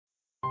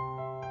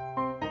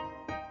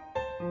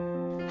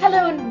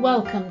Hello and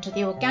welcome to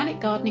the Organic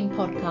Gardening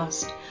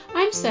Podcast.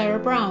 I'm Sarah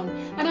Brown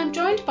and I'm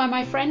joined by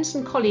my friends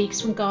and colleagues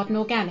from Garden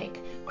Organic,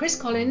 Chris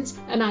Collins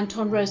and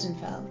Anton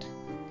Rosenfeld.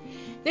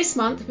 This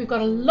month we've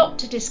got a lot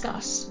to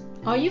discuss.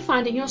 Are you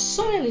finding your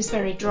soil is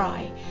very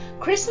dry?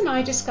 Chris and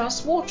I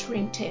discuss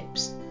watering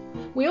tips.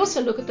 We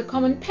also look at the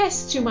common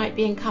pests you might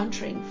be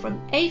encountering,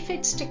 from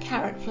aphids to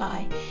carrot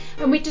fly,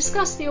 and we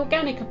discuss the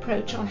organic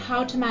approach on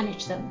how to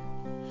manage them.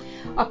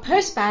 Our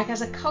post bag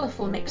has a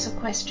colourful mix of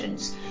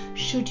questions.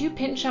 Should you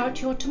pinch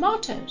out your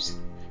tomatoes?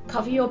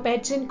 Cover your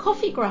beds in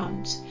coffee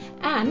grounds?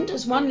 And,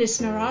 as one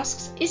listener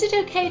asks, is it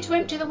okay to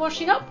empty the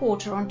washing up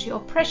water onto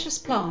your precious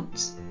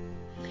plants?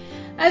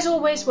 As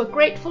always, we're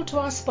grateful to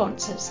our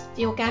sponsors,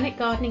 the Organic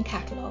Gardening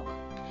Catalogue.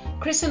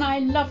 Chris and I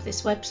love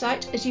this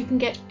website as you can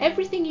get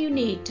everything you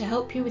need to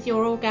help you with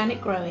your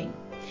organic growing.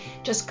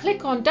 Just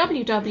click on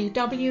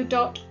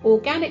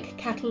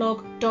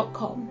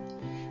www.organiccatalogue.com.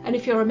 And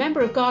if you're a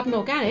member of Garden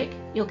Organic,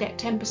 you'll get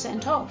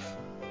 10% off.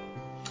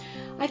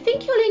 I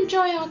think you'll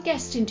enjoy our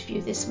guest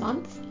interview this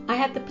month. I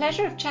had the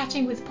pleasure of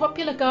chatting with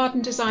popular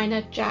garden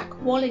designer Jack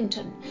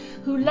Wallington,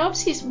 who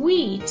loves his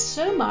weeds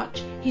so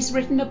much he's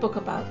written a book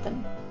about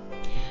them.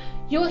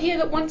 You'll hear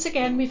that once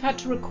again we've had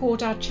to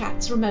record our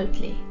chats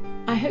remotely.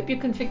 I hope you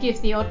can forgive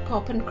the odd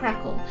pop and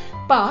crackle,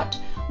 but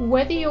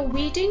whether you're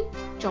weeding,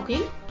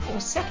 jogging,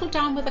 or settle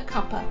down with a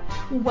cuppa,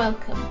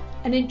 welcome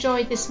and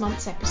enjoy this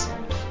month's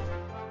episode.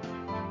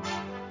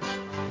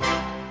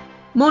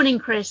 Morning,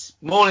 Chris.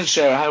 Morning,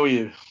 Sarah. How are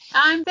you?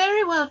 I'm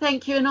very well,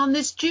 thank you. And on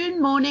this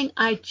June morning,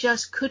 I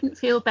just couldn't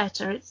feel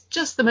better. It's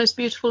just the most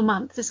beautiful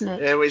month, isn't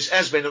it? Yeah, it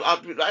has been.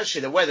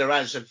 Actually, the weather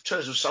has, in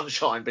terms of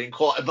sunshine, been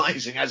quite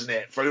amazing, hasn't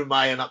it? Through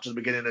May and up to the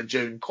beginning of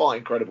June. Quite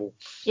incredible.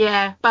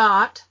 Yeah,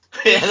 but...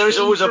 Yeah, there is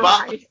always a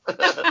but.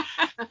 But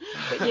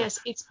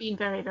yes, it's been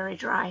very, very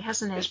dry,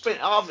 hasn't it?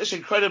 It's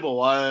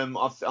incredible. I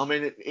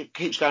mean, it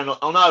keeps going on.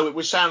 I know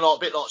we sound like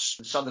a bit like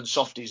southern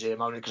softies here,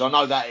 Moni, because I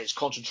know that it's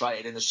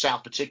concentrated in the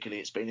south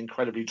particularly. It's been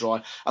incredibly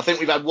dry. I think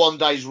we've had one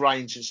day's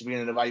rain since the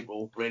beginning of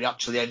April, really up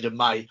to the end of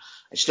May.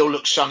 It still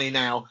looks sunny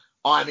now.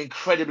 I'm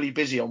incredibly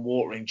busy on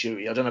watering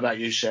duty. I don't know about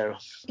you, Sarah.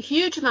 A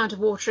huge amount of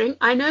watering.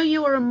 I know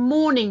you're a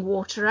morning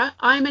waterer.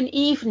 I'm an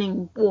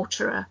evening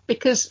waterer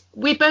because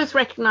we both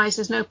recognise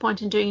there's no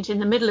point in doing it in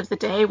the middle of the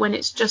day when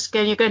it's just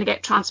you're going to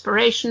get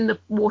transpiration. The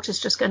water's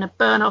just going to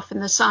burn off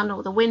in the sun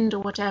or the wind or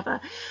whatever.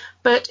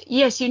 But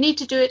yes, you need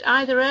to do it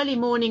either early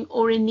morning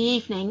or in the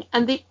evening.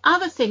 And the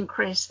other thing,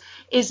 Chris,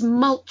 is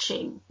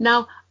mulching.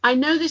 Now, I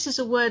know this is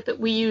a word that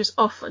we use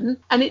often,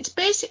 and it's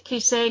basically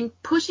saying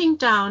putting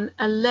down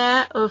a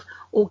layer of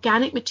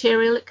organic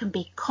material. It can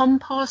be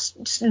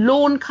compost,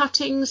 lawn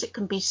cuttings, it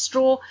can be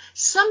straw,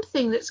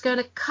 something that's going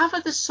to cover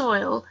the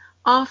soil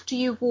after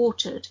you've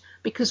watered,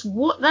 because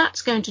what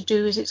that's going to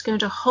do is it's going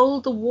to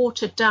hold the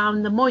water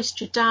down, the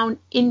moisture down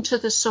into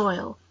the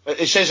soil.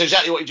 It says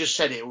exactly what you just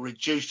said. It will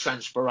reduce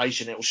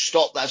transpiration. It will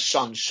stop that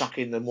sun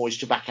sucking the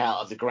moisture back out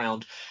of the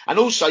ground. And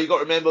also, you've got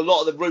to remember, a lot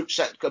of the roots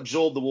that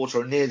absorb the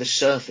water are near the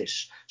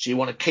surface. So you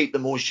want to keep the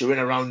moisture in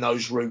around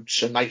those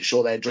roots and make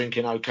sure they're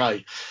drinking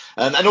okay.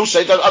 And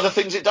also, other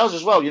things it does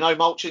as well. You know,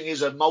 mulching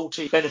is a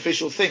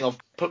multi-beneficial thing. Of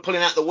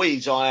pulling out the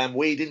weeds. I am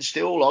weeding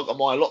still, like on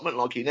my allotment,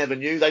 like you never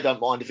knew. They don't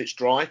mind if it's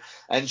dry.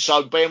 And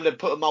so being able to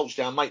put a mulch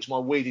down makes my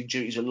weeding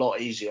duties a lot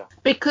easier.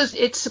 Because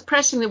it's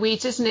suppressing the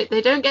weeds, isn't it?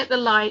 They don't get the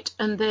light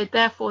and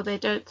therefore they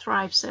don't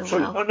thrive so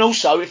well. And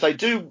also, if they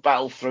do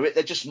battle through it,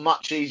 they're just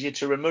much easier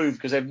to remove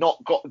because they've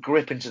not got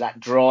grip into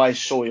that dry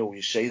soil,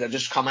 you see. They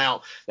just come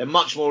out. They're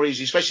much more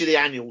easy, especially the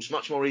annuals,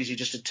 much more easy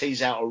just to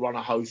tease out or run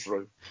a hoe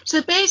through.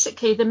 So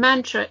basically, the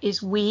mantra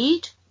is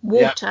weed,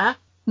 water,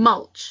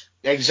 mulch.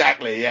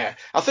 Exactly, yeah.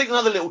 I think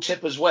another little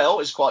tip as well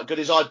is quite good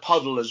is I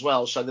puddle as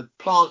well. So the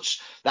plants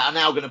that are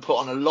now going to put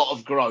on a lot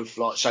of growth,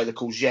 like say the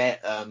courgette,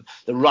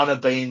 the runner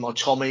bean, my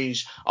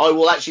Tommies, I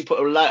will actually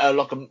put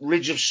like a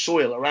ridge of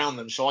soil around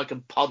them so I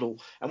can puddle.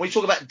 And we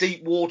talk about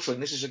deep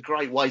watering. This is a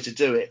great way to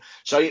do it.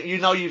 So you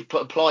know you've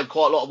applied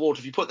quite a lot of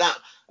water. If you put that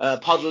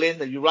puddle in,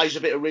 then you raise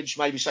a bit of ridge,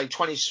 maybe say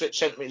 20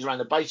 centimetres around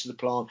the base of the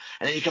plant,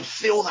 and then you can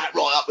fill that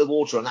right up with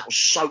water and that will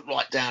soak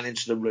right down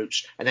into the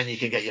roots, and then you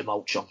can get your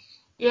mulch on.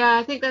 Yeah,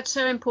 I think that's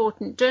so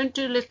important. Don't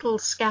do little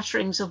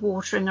scatterings of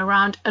watering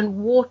around, and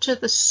water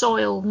the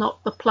soil,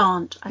 not the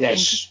plant, I think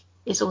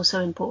is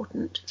also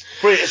important.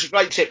 Brilliant. It's a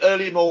great tip.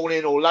 Early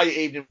morning or late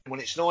evening when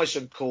it's nice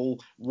and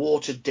cool,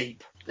 water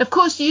deep. Of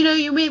course, you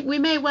know, we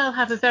may well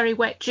have a very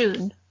wet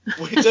June.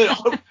 We do.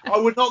 I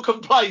would not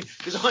complain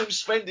because I'm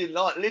spending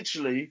like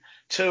literally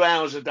 2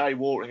 hours a day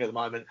watering at the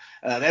moment.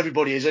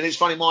 Everybody is. And it's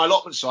funny, my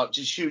allotment site, which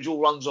is huge,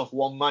 all runs off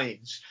one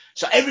mains.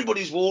 So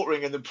everybody's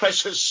watering and the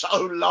pressure's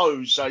so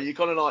low. So you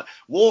kind of like,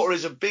 water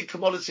is a big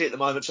commodity at the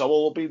moment. So I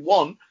will be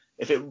one.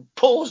 If it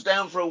pours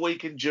down for a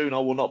week in June, I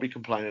will not be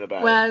complaining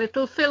about it. Well,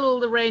 it'll fill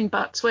all the rain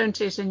butts, won't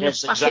it? And your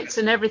buckets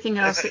and everything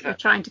else that you're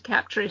trying to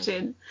capture it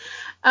in.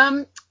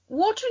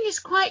 Watering is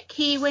quite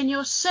key when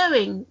you're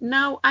sowing.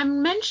 Now,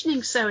 I'm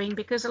mentioning sowing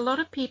because a lot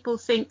of people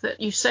think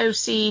that you sow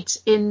seeds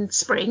in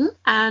spring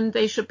and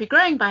they should be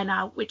growing by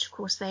now, which of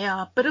course they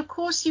are. But of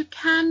course you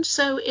can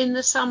sow in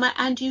the summer,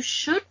 and you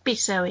should be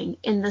sowing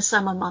in the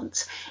summer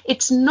months.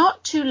 It's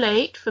not too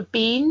late for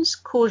beans,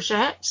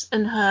 courgettes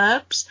and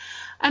herbs.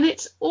 And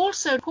it's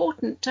also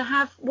important to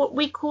have what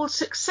we call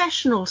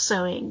successional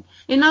sowing.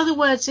 In other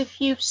words, if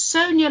you've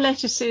sown your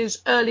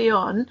lettuces early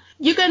on,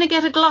 you're going to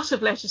get a glut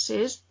of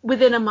lettuces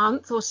within a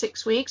month or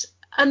 6 weeks,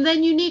 and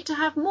then you need to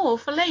have more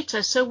for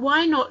later. So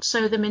why not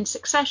sow them in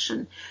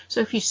succession?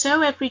 So if you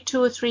sow every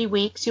 2 or 3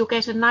 weeks, you'll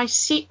get a nice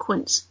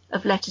sequence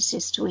of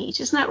lettuces to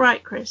eat. Isn't that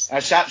right, Chris?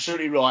 That's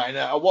absolutely right.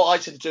 And what I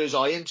tend to do is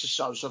I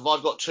intersow. So if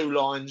I've got 2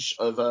 lines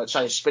of,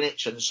 say,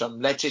 spinach and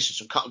some lettuce and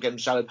some cut again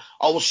salad,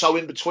 I will sow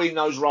in between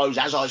those rows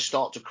as I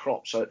start to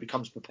crop, so it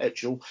becomes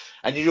perpetual.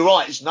 And you're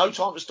right, it's no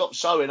time to stop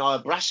sowing. I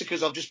have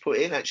brassicas I've just put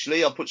in,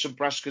 actually. I've put some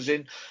brassicas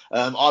in.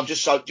 I've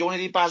just sowed. Do you want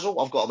any basil?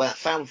 I've got about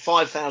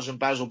 5,000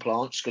 basil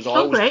plants because I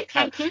always great,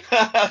 get thank you.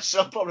 That's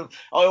no problem.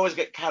 I always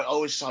get carrot. I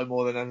always sow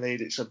more than I need.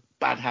 It's a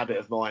bad habit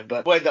of mine,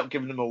 but we'll end up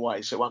giving them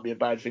away, so it won't be a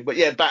bad thing. But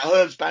yeah,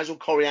 herbs, basil,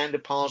 coriander,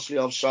 parsley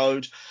I've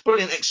sowed.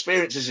 Brilliant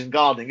experiences in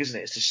gardening, isn't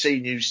it? It's to see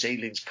new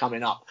seedlings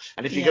coming up.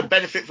 And if you can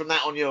benefit from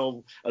that on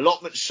your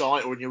allotment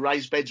site or in your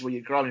raised beds where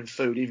you're growing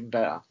food, even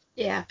better.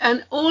 Yeah,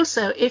 and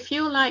also, if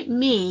you're like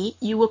me,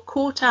 you were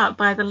caught out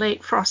by the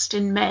late frost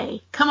in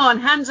May. Come on,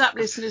 hands up,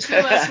 listeners. Who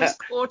else was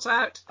caught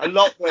out? A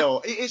lot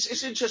will.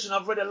 It's interesting.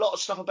 I've read a lot of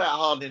stuff about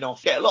hardening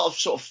off. Get a lot of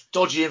sort of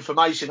dodgy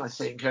information, I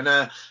think. And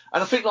I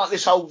think like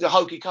this the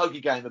hokey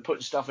cokey game of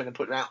putting stuff in and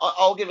putting it out,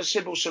 I'll give a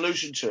simple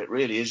solution to it,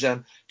 really, is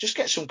just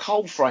get some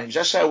cold frames.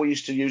 That's how we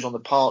used to use on the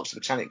parks, the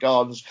botanic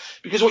gardens.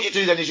 Because what you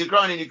do then is you're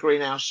growing in your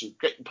greenhouse, you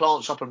get your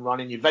plants up and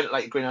running, you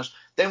ventilate your greenhouse.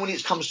 Then when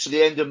it comes to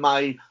the end of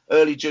May,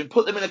 early June,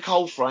 put them in a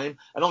cold frame,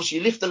 and obviously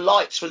you lift the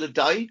lights for the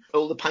day,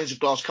 all the panes of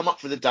glass come up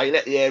for the day,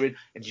 let the air in,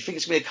 and you think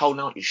it's going to be a cold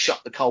night, you shut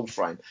the cold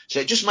frame.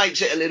 So it just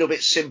makes it a little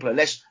bit simpler,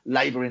 less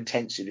labour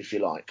intensive, if you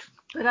like.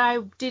 But I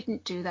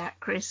didn't do that,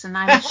 Chris, and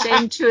I'm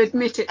ashamed to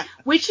admit it,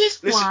 which is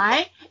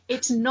why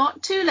it's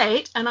not too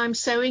late, and I'm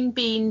sowing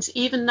beans.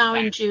 Even now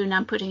in June,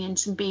 I'm putting in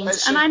some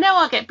beans, and I know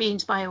I'll get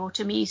beans by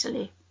autumn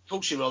easily. Of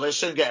course you will. They'll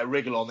soon get a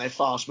wriggle on. They're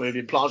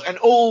fast-moving plants. And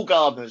all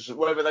gardeners,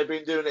 whether they've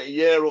been doing it a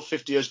year or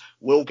 50 years,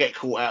 will get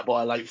caught out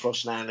by a late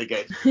frost now and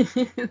again.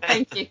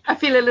 Thank you. I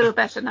feel a little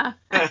better now.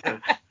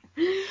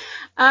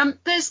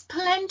 There's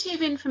plenty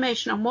of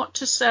information on what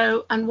to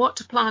sow and what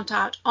to plant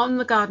out on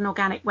the Garden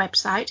Organic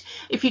website.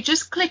 If you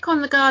just click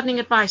on the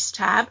Gardening Advice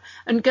tab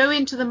and go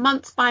into the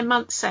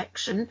month-by-month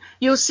section,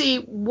 you'll see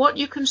what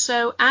you can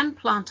sow and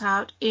plant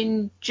out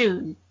in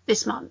June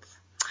this month.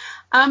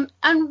 And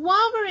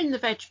while we're in the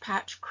veg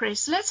patch,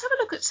 Chris, let's have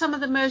a look at some of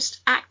the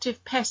most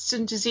active pests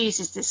and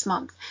diseases this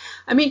month.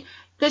 I mean,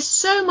 there's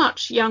so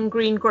much young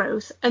green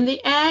growth and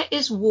the air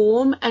is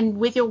warm, and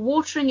with your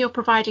watering you're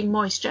providing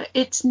moisture.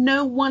 It's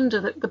no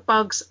wonder that the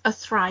bugs are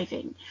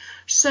thriving.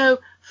 So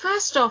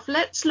first off,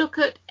 let's look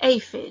at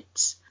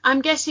aphids.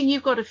 I'm guessing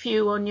you've got a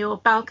few on your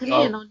balcony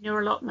and on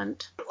your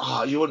allotment.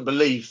 Oh, you wouldn't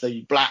believe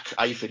the black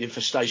aphid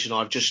infestation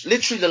I've just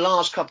literally the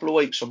last couple of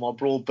weeks on my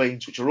broad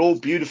beans, which are all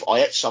beautiful.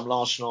 I ate some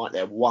last night.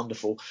 They're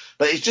wonderful,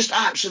 but it's just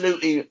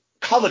absolutely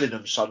covered in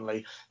them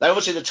suddenly. They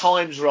obviously the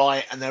time's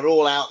right and they're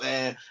all out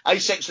there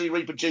asexually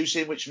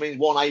reproducing, which means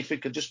one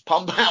aphid can just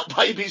pump out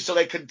babies so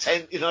they're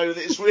content,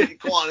 it's really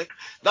quite,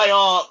 they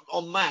are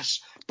en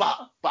masse.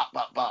 But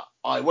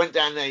I went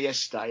down there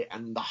yesterday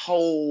and the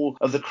whole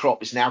of the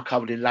crop is now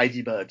covered in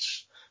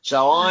ladybirds.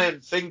 So I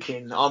am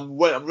thinking, I'm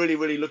really,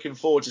 really looking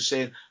forward to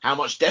seeing how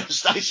much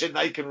devastation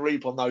they can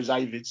reap on those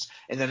aphids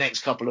in the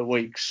next couple of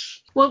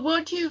weeks. Well,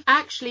 what you've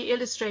actually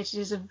illustrated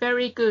is a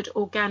very good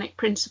organic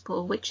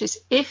principle, which is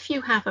if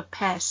you have a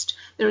pest,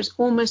 there is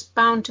almost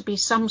bound to be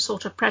some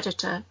sort of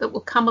predator that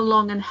will come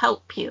along and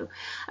help you.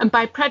 And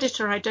by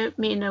predator, I don't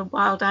mean a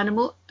wild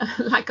animal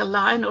like a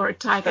lion or a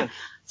tiger.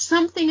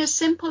 Something as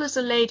simple as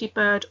a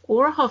ladybird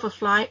or a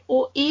hoverfly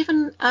or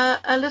even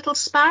a little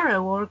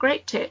sparrow or a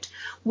great tit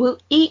will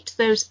eat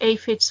those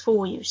aphids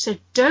for you. So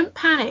don't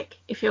panic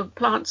if your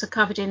plants are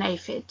covered in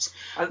aphids.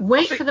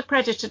 Wait for the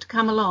predator to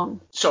come along.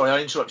 Sorry,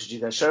 I interrupted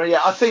you there, Sarah.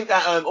 Yeah, I think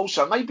that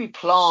also maybe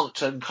plant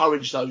to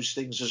encourage those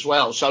things as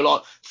well. So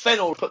like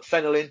fennel, put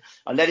fennel in,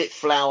 I let it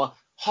flower.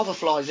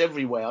 Hoverflies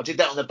everywhere. I did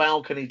that on the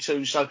balcony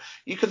too. So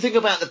you can think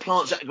about the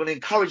plants that are going to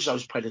encourage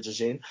those predators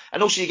in.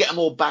 And also you get a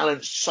more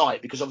balanced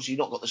site because obviously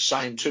you've not got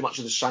too much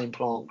of the same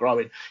plant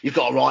growing. You've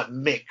got a right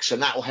mix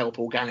and that will help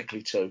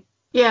organically too.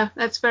 Yeah,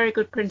 that's a very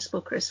good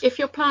principle, Chris. If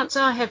your plants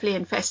are heavily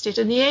infested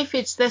and the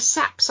aphids, they're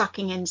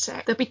sap-sucking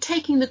insects, they'll be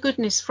taking the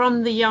goodness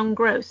from the young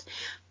growth.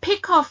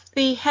 Pick off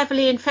the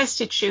heavily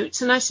infested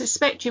shoots, and I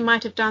suspect you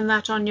might have done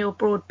that on your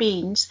broad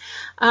beans,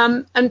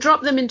 and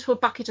drop them into a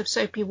bucket of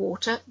soapy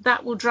water.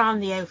 That will drown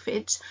the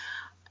aphids.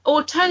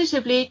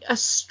 Alternatively, a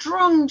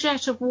strong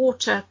jet of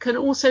water can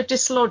also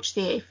dislodge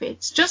the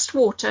aphids. Just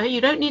water,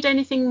 you don't need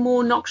anything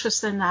more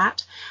noxious than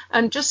that,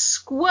 and just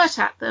squirt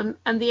at them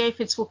and the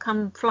aphids will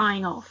come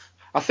flying off.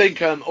 I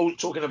think all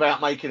talking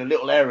about making a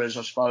little errors,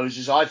 I suppose,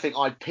 is I think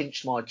I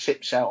pinched my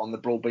tips out on the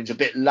broad beans a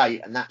bit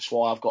late, and that's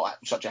why I've got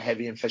such a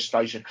heavy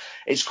infestation.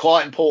 It's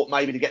quite important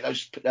maybe to get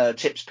those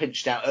tips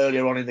pinched out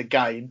earlier on in the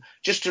game,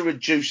 just to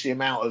reduce the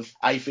amount of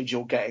aphids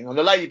you're getting. And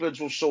the ladybirds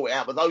will sort it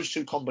out, but those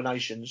two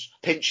combinations,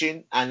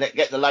 pinching and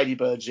get the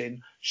ladybirds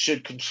in,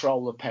 should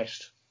control the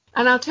pest.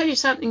 And I'll tell you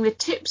something, the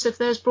tips of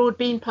those broad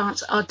bean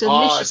plants are Oh,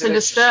 delicious in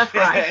a stir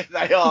fry.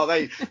 Yeah, they are.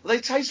 They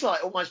taste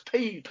like almost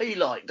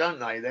pea-like, don't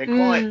they? They're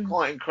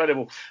quite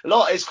incredible.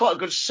 It's quite a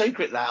good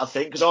secret, that, I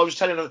think, because I was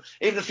telling them,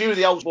 even a few of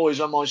the old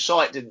boys on my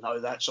site didn't know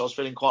that, so I was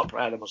feeling quite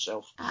proud of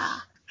myself.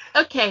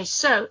 Okay,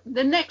 so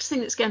the next thing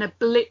that's going to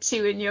blitz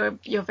you in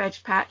your veg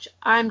patch,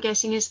 I'm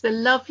guessing, is the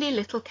lovely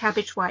little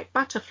cabbage white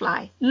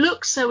butterfly.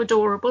 Looks so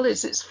adorable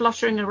as it's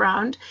fluttering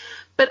around,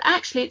 but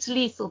actually it's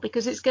lethal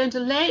because it's going to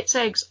lay its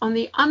eggs on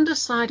the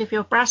underside of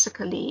your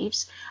brassica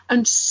leaves,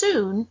 and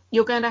soon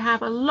you're going to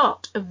have a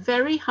lot of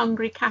very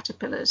hungry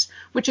caterpillars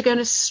which are going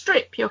to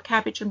strip your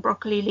cabbage and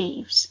broccoli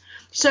leaves.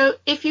 So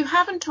if you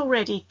haven't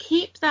already,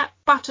 keep that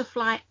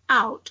butterfly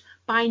out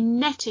by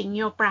netting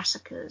your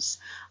brassicas.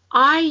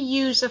 I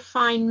use a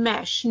fine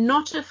mesh,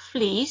 not a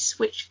fleece,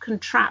 which can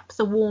trap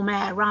the warm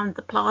air around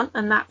the plant,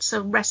 and that's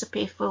a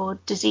recipe for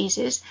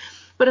diseases,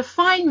 but a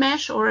fine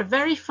mesh or a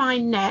very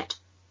fine net.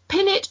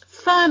 Pin it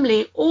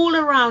firmly all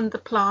around the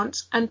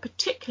plants and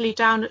particularly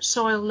down at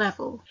soil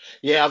level.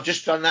 Yeah, I've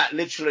just done that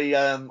literally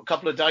a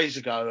couple of days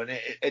ago, and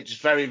it's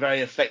very,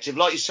 very effective.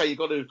 Like you say, you've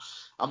got to.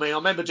 I mean, I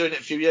remember doing it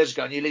a few years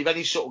ago, and you leave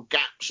any sort of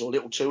gaps or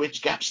little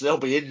 2-inch gaps, they'll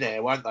be in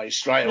there, won't they,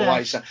 straight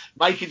away? So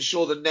making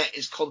sure the net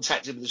is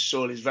contacted with the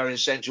soil is very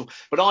essential.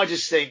 But I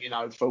just think,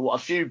 for a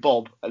few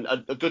bob,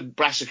 a good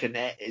brassica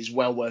net is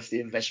well worth the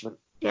investment.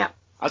 Yeah.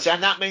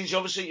 And that means,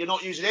 obviously, you're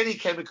not using any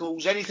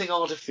chemicals, anything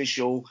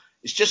artificial.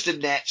 It's just a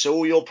net, so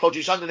all your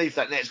produce underneath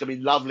that net is going to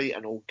be lovely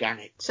and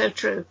organic. So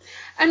true.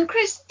 And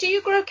Chris, do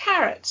you grow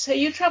carrots? Are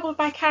you troubled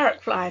by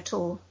carrot fly at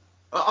all?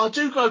 I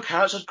do grow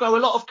carrots. I grow a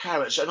lot of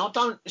carrots, and I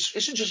don't. It's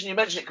interesting you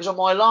mention it because on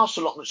my last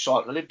allotment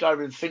site, when I lived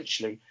over in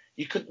Finchley,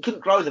 you couldn't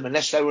grow them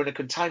unless they were in a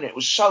container. It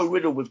was so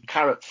riddled with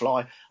carrot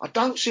fly. I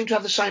don't seem to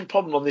have the same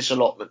problem on this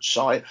allotment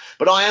site,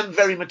 but I am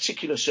very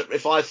meticulous.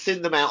 If I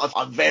thin them out,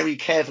 I'm very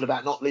careful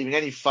about not leaving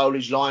any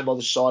foliage lying by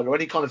the side or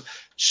any kind of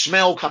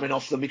smell coming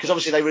off them, because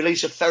obviously they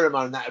release a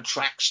pheromone that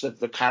attracts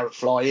the carrot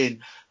fly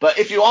in. But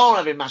if you are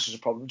having masses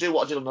of problems, do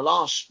what I did on the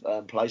last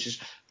places.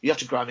 You have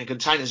to grow them in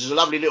containers. There's a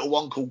lovely little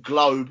one called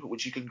Globe,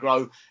 which you can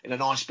grow in a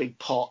nice big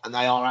pot, and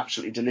they are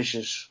absolutely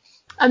delicious.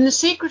 And the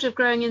secret of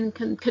growing in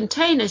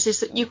containers is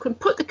that you can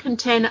put the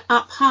container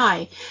up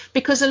high,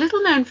 because a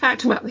little known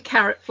fact about the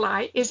carrot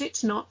fly is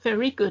it's not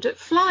very good at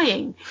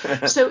flying.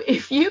 So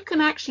if you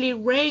can actually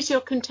raise your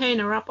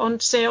container up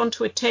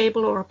onto a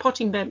table or a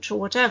potting bench or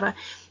whatever,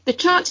 the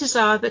chances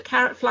are the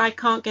carrot fly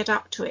can't get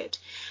up to it.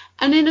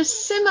 And in a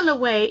similar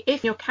way,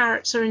 if your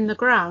carrots are in the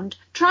ground,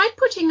 try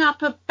putting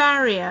up a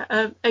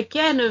barrier,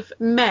 again of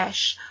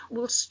mesh,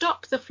 will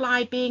stop the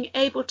fly being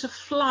able to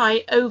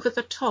fly over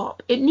the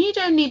top. It need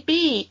only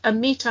be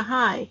 1 metre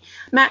high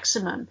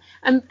maximum,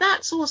 and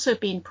that's also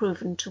been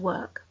proven to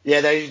work.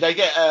 Yeah, they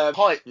get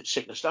height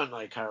sickness, don't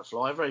they, carrot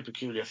fly? A very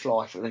peculiar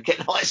fly for them. They get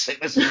height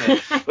sickness,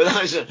 isn't it?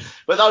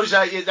 but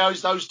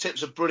those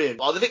tips are brilliant.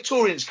 The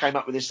Victorians came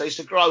up with this. They used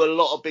to grow a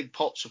lot of big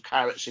pots of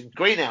carrots in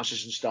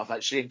greenhouses and stuff,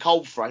 actually, in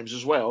cold frames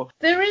as well.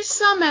 There is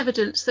some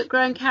evidence that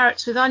growing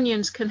carrots with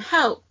onions can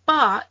help,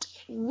 but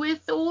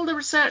with all the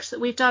research that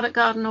we've done at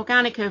Garden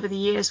Organic over the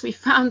years, we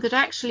found that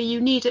actually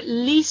you need at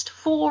least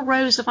 4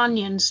 rows of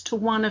onions to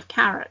 1 of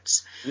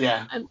carrots.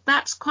 Yeah. And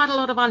that's quite a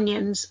lot of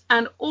onions.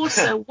 And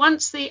also,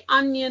 once the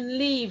onion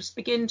leaves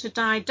begin to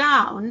die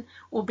down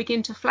or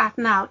begin to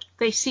flatten out,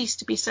 they cease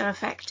to be so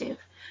effective.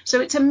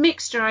 So it's a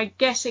mixture, I'm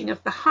guessing,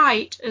 of the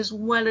height as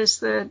well as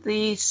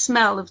the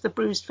smell of the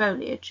bruised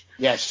foliage.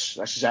 Yes,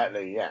 that's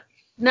exactly, yeah.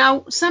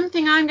 Now,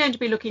 something I'm going to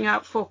be looking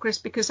out for, Chris,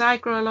 because I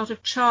grow a lot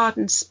of chard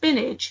and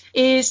spinach,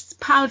 is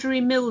powdery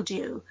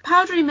mildew.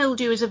 Powdery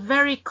mildew is a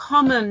very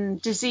common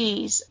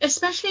disease,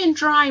 especially in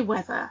dry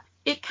weather.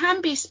 It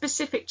can be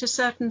specific to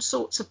certain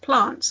sorts of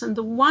plants, and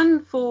the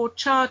one for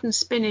chard and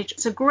spinach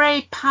is a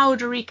grey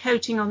powdery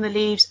coating on the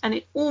leaves, and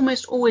it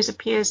almost always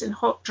appears in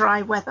hot,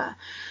 dry weather.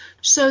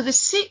 So the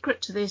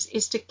secret to this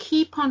is to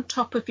keep on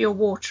top of your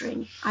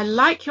watering. I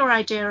like your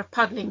idea of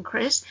puddling,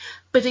 Chris,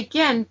 but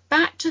again,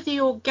 back to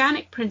the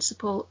organic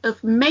principle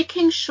of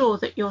making sure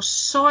that your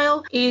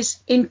soil is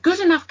in good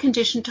enough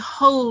condition to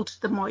hold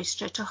the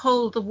moisture, to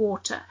hold the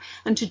water.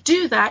 And to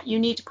do that, you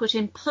need to put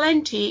in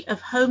plenty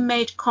of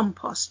homemade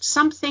compost,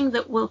 something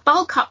that will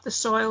bulk up the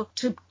soil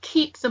to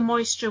keep the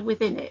moisture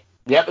within it.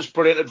 Yeah, that's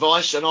brilliant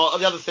advice. And the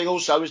other thing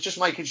also is just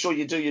making sure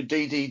you do your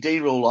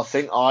DDD rule. I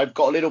think I've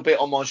got a little bit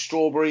on my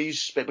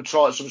strawberries, a bit of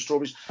botrytis on the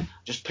strawberries,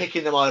 just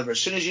picking them over. As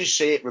soon as you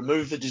see it,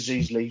 remove the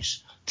disease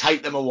leaves,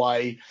 take them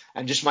away,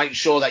 and just make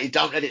sure that you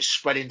don't let it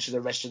spread into the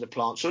rest of the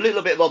plant. So a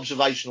little bit of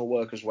observational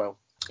work as well.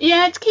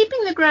 Yeah, it's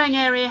keeping the growing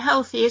area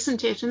healthy,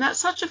 isn't it? And that's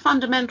such a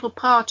fundamental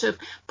part of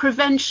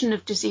prevention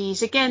of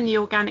disease. Again, the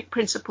organic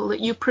principle that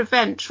you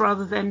prevent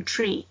rather than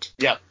treat.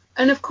 Yeah.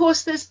 And of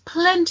course, there's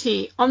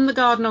plenty on the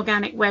Garden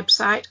Organic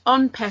website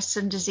on pests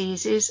and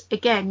diseases.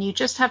 Again, you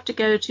just have to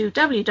go to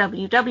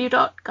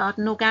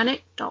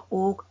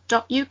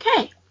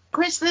www.gardenorganic.org.uk.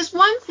 Chris, there's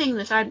one thing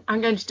that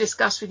I'm going to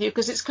discuss with you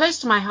because it's close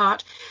to my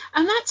heart,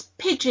 and that's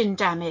pigeon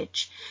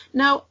damage.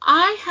 Now,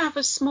 I have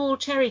a small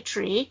cherry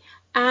tree,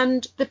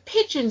 and the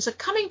pigeons are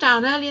coming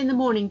down early in the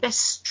morning. They're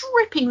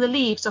stripping the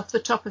leaves off the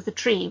top of the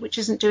tree, which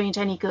isn't doing it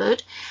any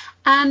good.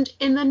 And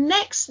in the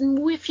next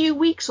few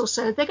weeks or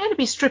so, they're going to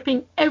be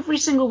stripping every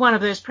single one of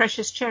those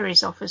precious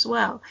cherries off as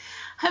well.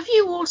 Have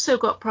you also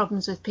got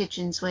problems with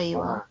pigeons where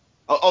you are?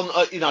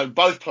 On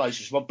both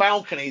places. My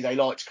balcony, they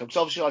like to come because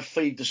obviously I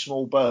feed the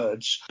small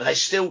birds, but they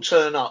still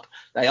turn up.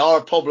 They are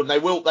a problem. They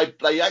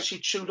actually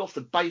chewed off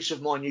the base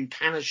of my new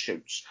canna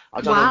shoots.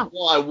 I don't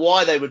know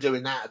why they were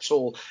doing that at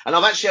all. And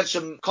I've actually had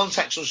some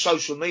contacts on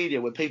social media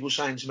with people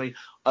saying to me,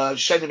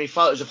 sending me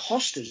photos of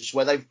hostas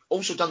where they've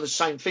also done the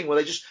same thing, where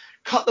they just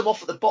cut them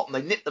off at the bottom.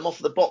 They nip them off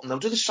at the bottom. They'll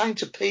do the same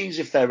to peas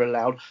if they're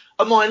allowed.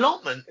 And my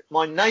allotment,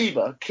 my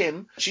neighbour,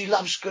 Kim, she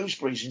loves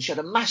gooseberries and she had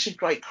a massive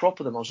great crop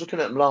of them. I was looking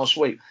at them last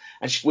week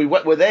and we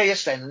were there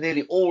yesterday and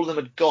nearly all of them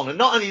had gone. And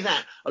not only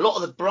that, a lot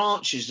of the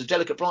branches, the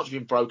delicate branches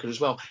have been broken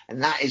as well.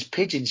 And that is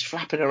pigeons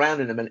flapping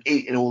around in them and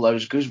eating all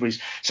those gooseberries.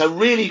 So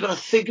really you've got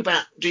to think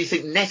about, do you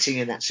think netting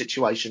in that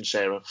situation,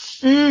 Sarah?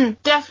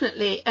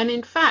 Definitely. And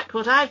in fact,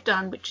 what I've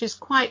done, which is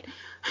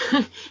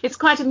it's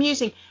quite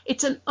amusing.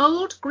 It's an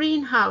old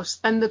greenhouse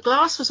and the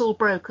glass was all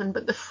broken,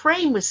 but the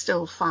frame was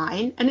still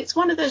fine. And it's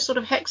one of those sort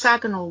of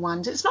hexagonal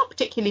ones. It's not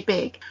particularly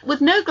big. With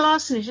no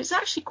glass in it, it's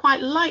actually quite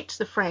light,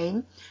 the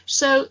frame.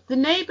 So the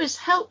neighbours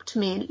helped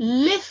me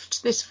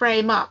lift this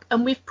frame up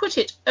and we've put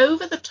it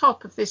over the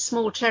top of this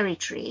small cherry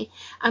tree.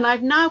 And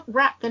I've now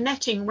wrapped the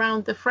netting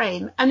round the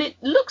frame and it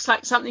looks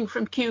like something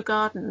from Kew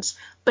Gardens,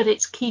 but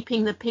it's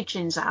keeping the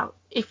pigeons out.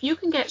 If you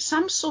can get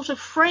some sort of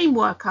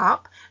framework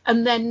up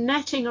and then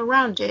netting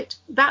around it,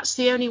 that's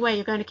the only way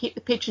you're going to keep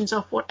the pigeons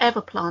off whatever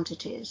plant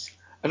it is.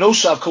 And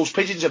also, of course,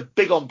 pigeons are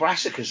big on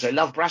brassicas. They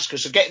love brassicas.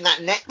 So getting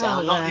that net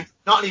down, not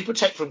only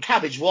protect from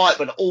cabbage white,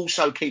 but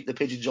also keep the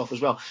pigeons off as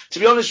well. To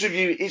be honest with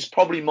you, it's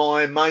probably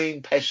my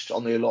main pest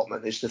on the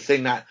allotment. It's the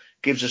thing that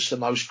gives us the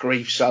most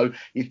grief. So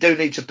you do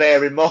need to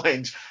bear in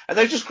mind. And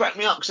they just crack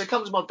me up because they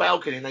come to my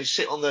balcony and they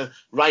sit on the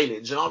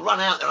railings and I run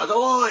out there and I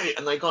go, oi,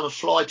 and they kind of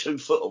fly 2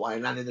 foot away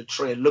and land in the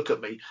tree and look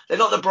at me. They're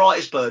not the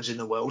brightest birds in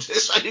the world. So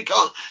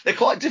they're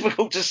quite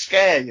difficult to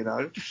scare, you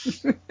know.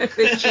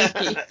 They're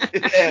cheeky.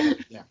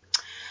 Yeah.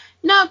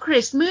 Now,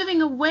 Chris,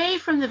 moving away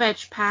from the veg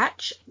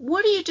patch,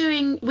 what are you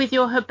doing with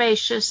your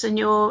herbaceous and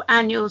your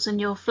annuals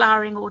and your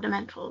flowering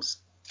ornamentals?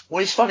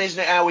 Well, it's funny,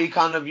 isn't it, how you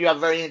have a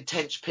very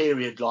intense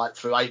period like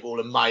through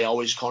April and May. I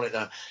always call it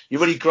you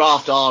really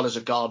graft hard as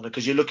a gardener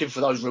because you're looking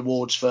for those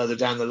rewards further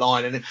down the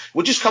line. And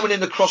we're just coming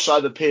in the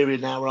crossover period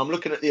now where I'm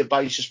looking at the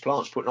herbaceous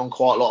plants putting on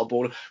quite a lot of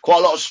border, quite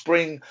a lot of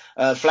spring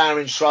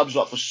flowering shrubs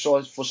like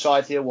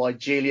Forsythia,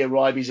 Weigelia,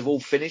 Ribes have all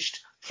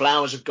finished.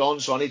 Flowers have gone,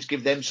 so I need to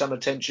give them some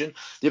attention.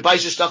 The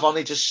herbaceous stuff I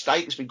need to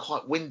stake. It's been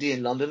quite windy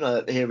in London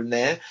here and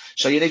there,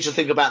 so you need to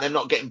think about them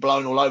not getting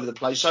blown all over the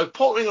place. So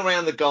pottering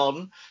around the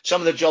garden,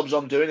 some of the jobs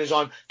I'm doing is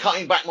I'm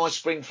cutting back my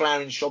spring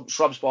flowering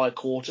shrubs by a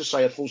quarter,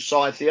 say a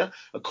Forsythia,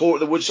 a quarter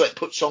of the wood, so it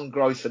puts on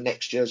growth for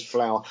next year's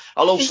flower.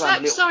 I'll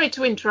also sorry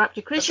to interrupt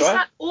you, Chris. Is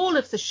that all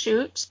of the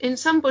shoots? In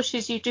some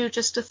bushes you do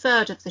just a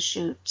third of the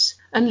shoots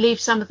and leave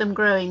some of them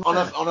growing.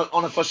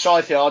 On a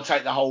Forsythia, I'll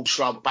take the whole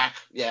shrub back,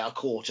 a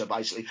quarter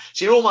basically.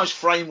 So you're almost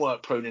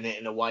framework pruning it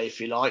in a way, if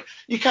you like.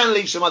 You can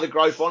leave some other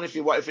growth on if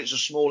it's a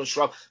smaller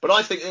shrub, but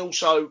I think it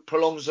also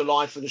prolongs the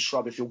life of the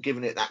shrub if you're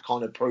giving it that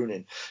kind of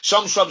pruning.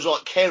 Some shrubs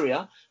like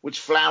Kerria, which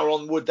flower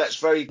on wood that's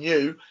very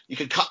new, you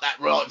can cut that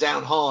right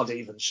down hard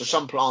even. So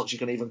some plants you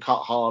can even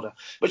cut harder.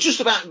 But just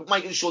about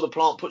making sure the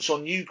plant puts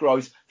on new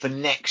growth for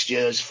next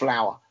year's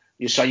flower.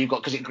 So you've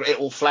got, because it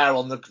will flower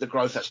on the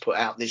growth that's put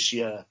out this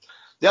year.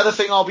 The other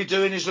thing I'll be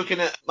doing is looking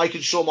at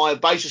making sure my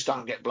herbaceous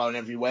don't get blown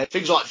everywhere.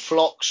 Things like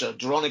phlox,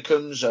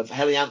 Doronicums,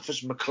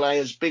 Helianthus,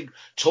 Macleas, big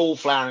tall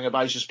flowering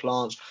herbaceous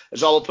plants.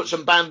 As I will put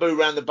some bamboo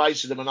around the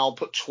base of them and I'll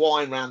put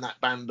twine around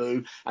that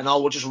bamboo and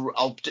I'll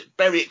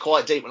bury it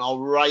quite deep and I'll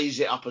raise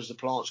it up as the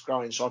plant's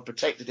growing. So I've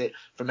protected it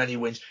from any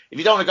winds. If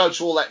you don't want to go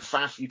to all that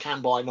faff, you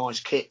can buy nice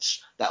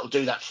kits that will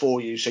do that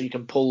for you, so you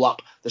can pull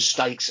up the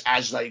stakes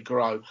as they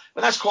grow.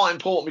 But that's quite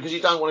important because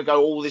you don't want to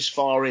go all this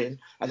far in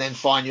and then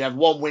find you have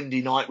one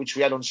windy night, which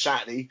we had on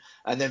Saturday,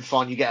 and then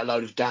find you get a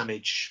load of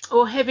damage.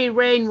 Or heavy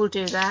rain will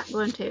do that,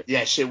 won't it?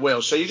 Yes, it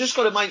will. So you just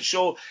got to make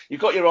sure you've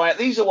got your eye out.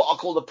 These are what I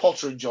call the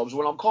pottering jobs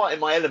when I'm quite in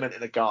my element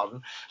in the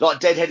garden, like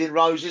deadheading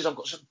roses. I've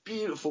got some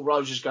beautiful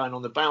roses going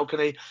on the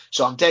balcony,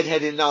 so I'm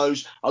deadheading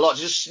those. I like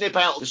to just snip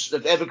out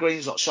the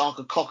evergreens like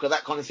Sarcococca,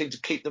 that kind of thing, to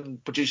keep them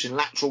producing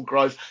lateral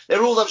growth.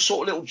 They're all those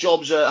sort of little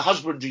jobs,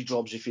 husbandry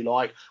jobs, if you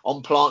like,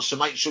 on plants to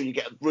make sure you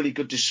get a really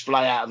good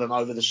display out of them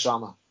over the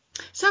summer.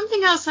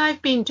 Something else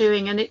I've been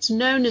doing, and it's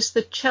known as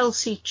the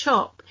Chelsea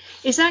chop,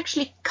 is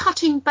actually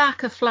cutting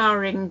back a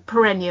flowering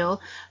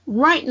perennial,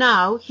 right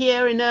now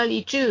here in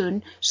early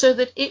June, so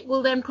that it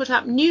will then put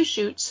up new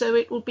shoots, so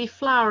it will be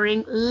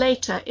flowering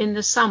later in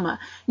the summer.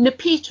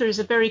 Nepeta is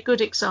a very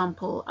good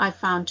example, I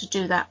found, to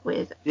do that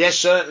with. Yes,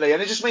 certainly.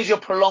 And it just means you're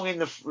prolonging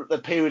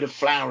the period of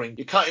flowering.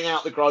 You're cutting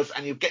out the growth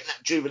and you're getting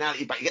that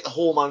juvenility back. You get the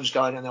hormones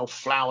going and they'll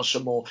flower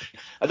some more.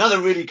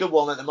 Another really good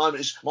one at the moment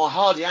is my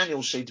hardy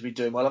annuals seem to be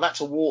doing well. I've had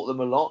to water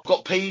them a lot.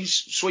 Got peas,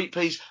 sweet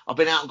peas. I've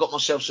been out and got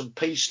myself some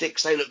pea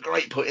sticks. They look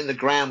great put in the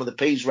ground with the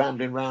peas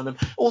rambling around them.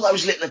 All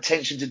those little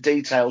attention to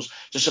details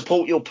to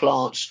support your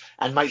plants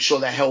and make sure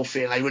they're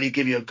healthy and they really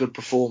give you a good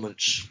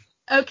performance.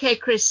 Okay,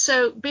 Chris,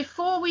 so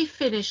before we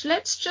finish,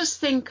 let's just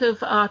think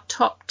of our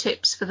top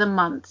tips for the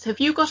month. Have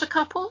you got a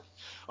couple?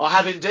 I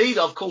have indeed.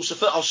 Of course,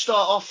 I'll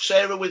start off,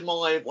 Sarah, with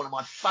one of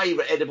my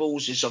favourite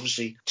edibles is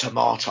obviously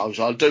tomatoes.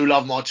 I do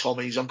love my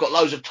Tommies. I've got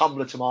loads of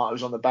tumbler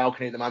tomatoes on the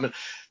balcony at the moment.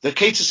 The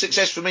key to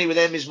success for me with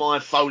them is my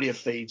foliar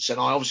feeds, and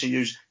I obviously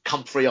use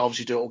comfrey. I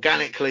obviously do it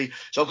organically.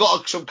 So I've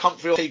got some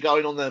comfrey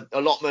going on the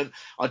allotment.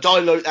 I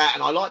dilute that,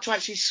 and I like to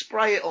actually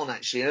spray it on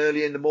actually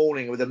early in the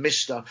morning with a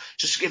mister,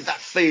 just to give that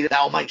feed.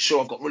 That'll make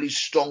sure I've got really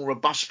strong,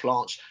 robust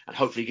plants, and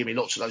hopefully give me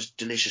lots of those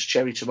delicious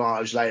cherry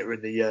tomatoes later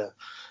in the year.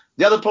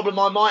 The other problem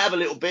I might have a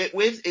little bit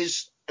with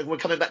is, and we're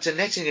coming back to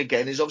netting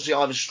again, is obviously I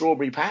have a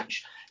strawberry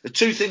patch. The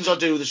two things I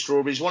do with the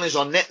strawberries, one is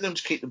I net them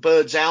to keep the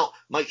birds out,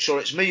 make sure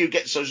it's me who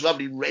gets those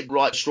lovely red,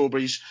 ripe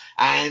strawberries,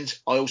 and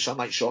I also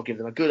make sure I give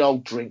them a good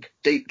old drink,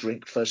 deep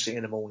drink, first thing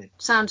in the morning.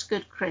 Sounds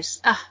good, Chris.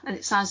 And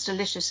it sounds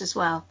delicious as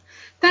well.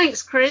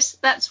 Thanks, Chris.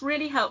 That's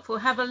really helpful.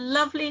 Have a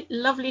lovely,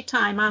 lovely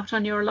time out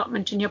on your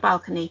allotment and your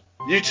balcony.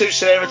 You too,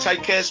 Sarah.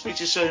 Take care. Speak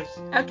to you soon.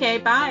 Okay,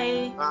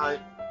 bye. Bye.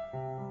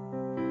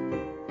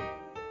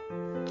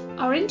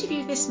 Our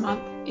interview this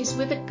month is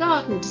with a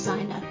garden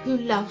designer who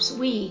loves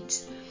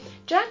weeds.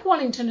 Jack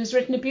Wallington has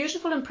written a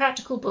beautiful and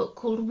practical book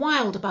called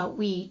Wild About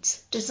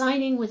Weeds,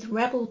 Designing with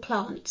Rebel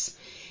Plants,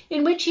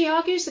 in which he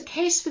argues the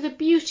case for the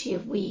beauty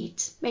of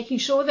weeds, making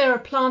sure they're a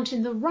plant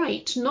in the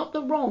right, not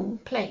the wrong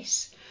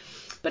place.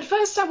 But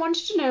first I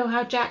wanted to know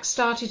how Jack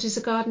started as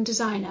a garden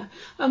designer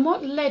and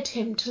what led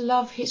him to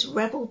love his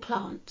rebel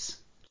plants.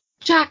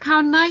 Jack, how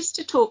nice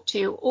to talk to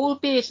you,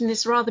 albeit in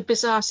this rather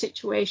bizarre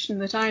situation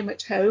that I'm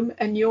at home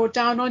and you're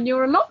down on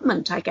your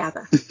allotment, I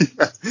gather.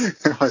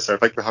 Hi, Sarah.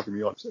 Thank you for having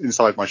me on.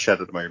 Inside my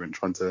shed at the moment,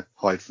 trying to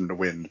hide from the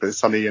wind. But it's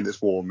sunny and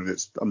it's warm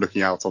and I'm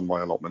looking out on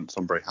my allotment, so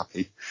I'm very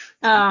happy.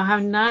 Oh, how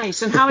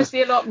nice. And how is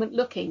the allotment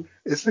looking?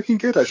 It's looking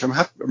good, actually.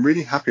 I'm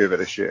really happy with it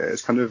this year.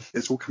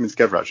 It's all coming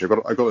together, actually.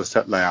 I've got a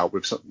set layout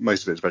with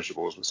most of it's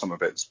vegetables, but some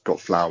of it's got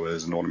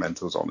flowers and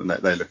ornamentals on, and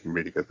they're looking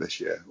really good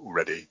this year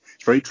already.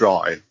 It's very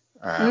dry.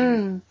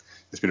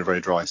 It's been a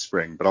very dry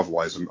spring, but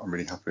otherwise I'm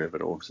really happy with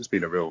it all. So it's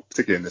been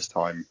particularly in this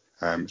time,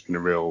 it's been a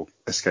real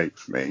escape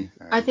for me.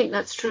 I think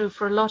that's true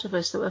for a lot of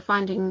us, that we're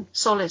finding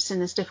solace in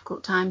this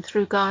difficult time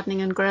through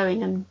gardening and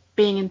growing and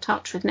being in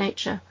touch with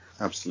nature.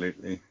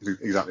 Absolutely.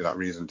 Exactly that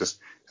reason.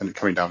 And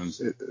coming down,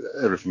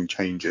 everything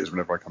changes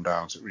whenever I come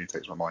down, so it really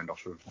takes my mind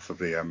off of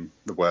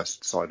the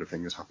worst side of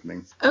things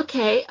happening.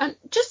 Okay, and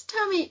just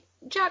tell me,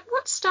 Jack,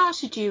 what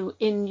started you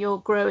in your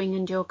growing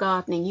and your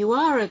gardening? You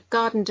are a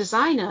garden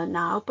designer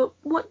now, but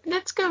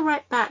let's go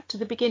right back to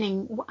the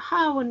beginning.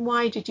 How and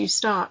why did you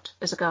start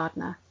as a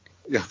gardener?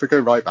 Yeah, if we go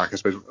right back, I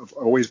suppose I've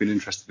always been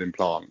interested in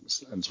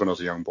plants. And so when I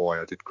was a young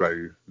boy, I did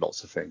grow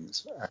lots of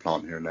things, a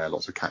plant here and there,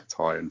 lots of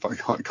cacti and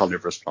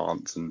carnivorous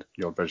plants and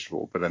the odd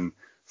vegetable. But then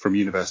from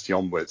university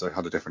onwards, I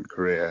had a different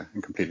career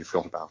and completely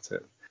forgot about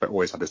it. But I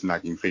always had this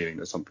nagging feeling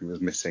that something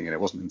was missing. And it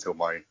wasn't until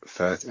my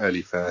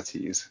early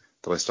 30s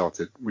that I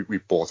started. We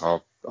bought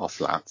our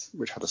flat,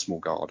 which had a small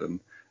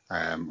garden.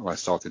 And I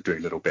started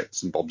doing little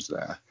bits and bobs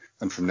there.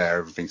 And from there,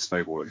 everything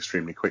snowballed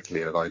extremely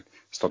quickly. And I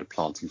started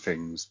planting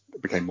things,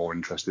 became more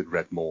interested,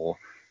 read more,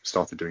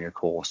 started doing a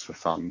course for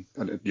fun,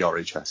 the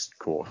RHS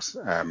course.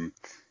 And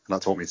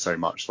that taught me so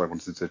much. So I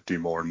wanted to do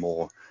more and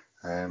more.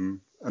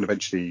 And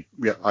eventually,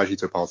 I actually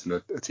took part in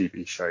a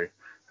TV show,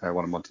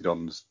 one of Monty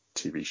Don's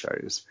TV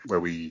shows, where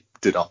we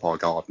did up our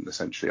garden,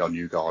 essentially, our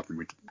new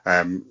garden.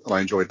 And I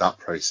enjoyed that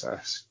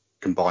process,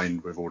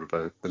 combined with all of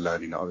the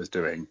learning that I was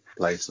doing.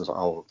 I was like,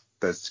 oh,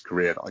 there's a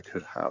career that I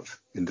could have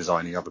in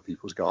designing other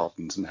people's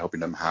gardens and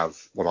helping them have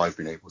what I've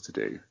been able to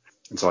do.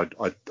 And so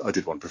I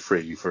did one for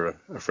free for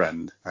a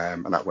friend,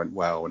 and that went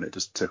well, and it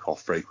just took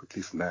off very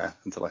quickly from there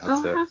until I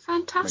had to how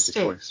fantastic.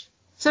 make a choice.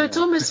 So it's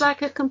almost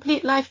like a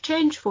complete life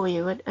change for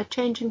you, a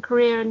change in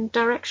career and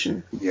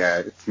direction.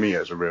 Yeah, for me it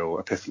was a real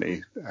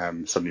epiphany,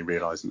 suddenly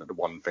realising that the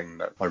one thing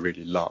that I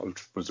really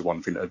loved was the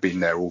one thing that had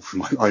been there all through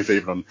my life,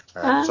 even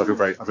on. So I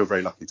feel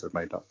very lucky to have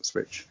made that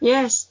switch.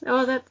 Yes,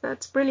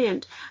 that's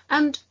brilliant.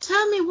 And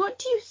tell me, what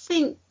do you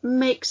think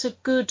makes a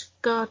good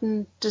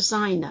garden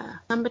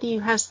designer? Somebody who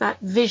has that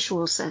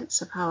visual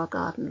sense of how a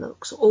garden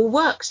looks, or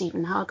works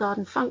even, how a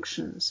garden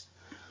functions.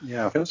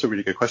 Yeah, I think that's a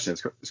really good question.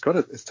 It's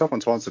a tough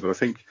one to answer, but I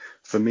think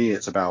for me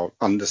it's about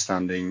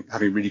understanding,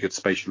 having really good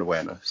spatial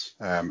awareness,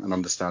 and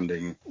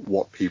understanding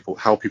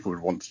how people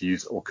would want to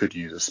use or could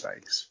use a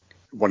space.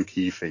 One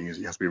key thing is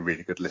you have to be a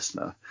really good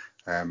listener,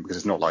 because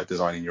it's not like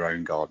designing your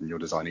own garden, you're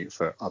designing it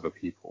for other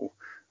people.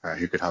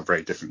 who could have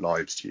very different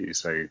lives to you.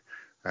 So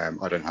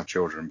I don't have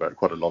children, but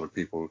quite a lot of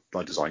people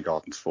I design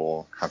gardens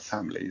for have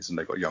families, and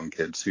they've got young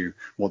kids who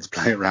want to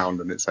play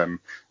around, and it's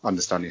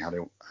understanding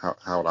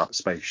how that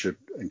space should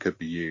and could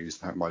be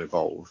used, and how it might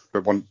evolve.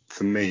 But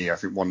for me, I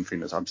think one thing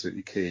that's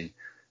absolutely key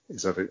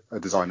is that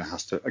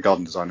a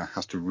garden designer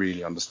has to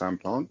really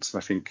understand plants.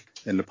 And I think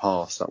in the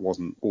past that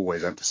wasn't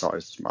always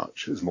emphasised as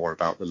much. It was more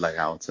about the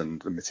layout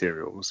and the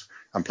materials,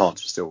 and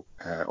plants were still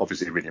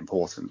obviously really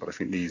important. But I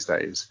think these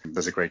days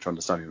there's a greater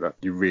understanding that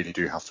you really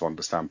do have to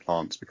understand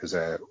plants, because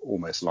they're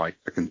almost like,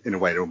 in a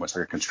way, they're almost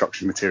like a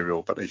construction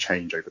material, but they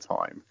change over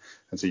time.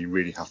 And so you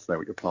really have to know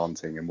what you're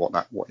planting and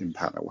what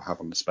impact that will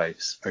have on the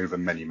space over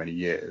many, many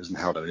years, and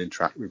how they'll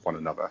interact with one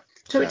another.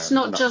 So it's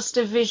not just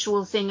a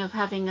visual thing of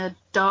having a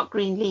dark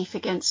green leaf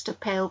against a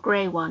pale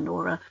grey one,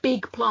 or a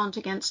big plant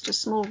against a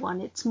small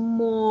one. It's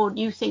more,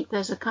 you think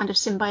there's a kind of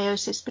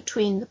symbiosis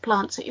between the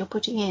plants that you're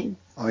putting in?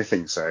 I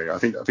think so. I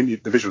think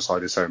the visual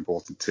side is so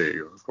important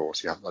too. Of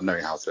course, you have to know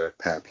how to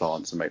pair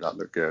plants and make that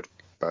look good.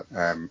 But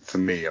for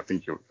me, I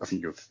think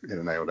you've hit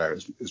a nail there.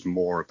 It's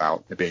more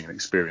about it being an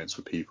experience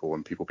for people,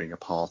 and people being a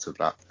part of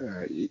that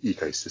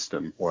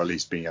ecosystem, or at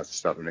least being able to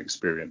start and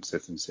experience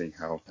it and seeing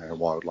how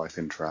wildlife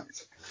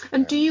interact.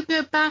 And do you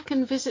go back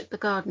and visit the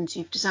gardens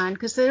you've designed?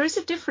 Because there is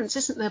a difference,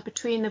 isn't there,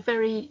 between a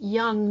very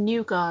young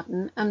new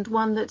garden and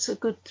one that's a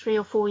good 3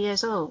 or 4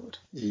 years old?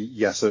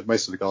 Yes, so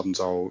most of the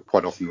gardens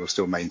quite often will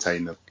still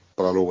maintain them,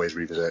 but I'll always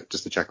revisit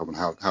just to check up on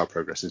how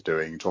progress is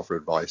doing, to offer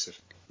advice. If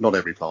not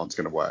every plant's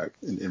going to work.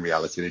 In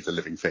reality, these are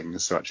living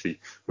things. So actually,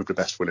 with the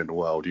best will in the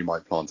world, you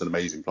might plant an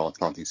amazing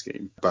planting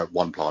scheme, but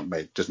one plant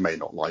may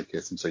not like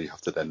it, and so you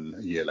have to then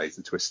a year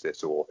later twist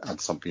it or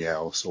add something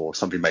else, or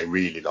something may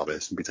really love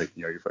it and be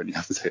taking over, and you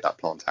have to take that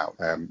plant out.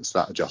 So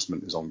that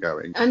adjustment is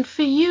ongoing. And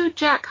for you,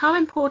 Jack, how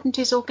important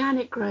is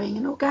organic growing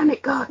and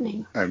organic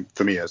gardening?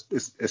 For me,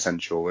 it's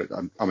essential.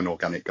 I'm an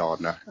organic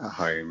gardener at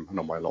home and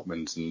on my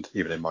allotments, and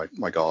even in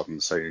my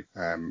garden. So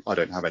I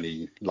don't have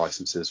any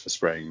licenses for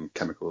spraying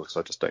chemicals.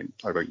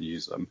 I won't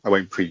use them. I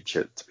won't preach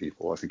it to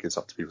people. I think it's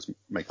up to people to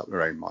make up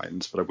their own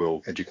minds, but I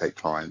will educate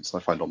clients. I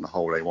find on the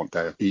whole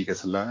they're eager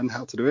to learn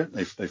how to do it.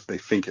 They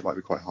think it might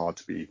be quite hard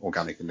to be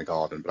organic in the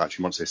garden, but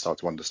actually once they start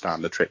to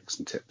understand the tricks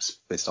and tips,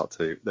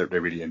 they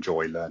really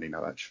enjoy learning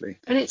that actually.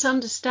 And it's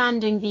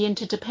understanding the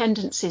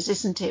interdependencies,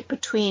 isn't it,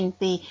 between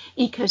the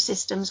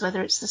ecosystems,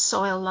 whether it's the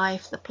soil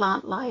life, the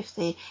plant life,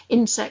 the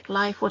insect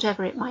life,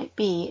 whatever it might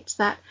be. It's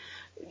that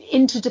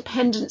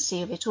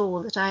interdependency of it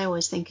all that I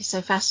always think is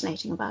so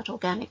fascinating about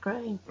organic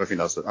growing. I think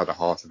that's at the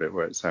heart of it,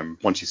 where it's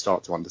once you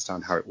start to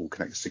understand how it all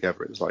connects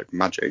together, it's like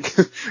magic.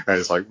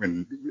 It's like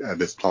when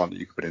this plant that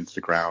you could put into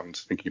the ground,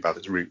 thinking about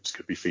its roots,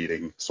 could be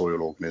feeding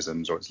soil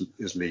organisms, or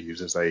its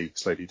leaves as they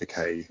slowly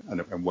decay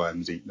and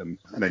worms eat them,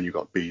 and then you've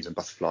got bees and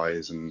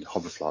butterflies and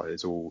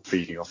hoverflies all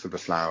feeding off of the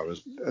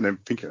flowers. And then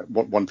thinking,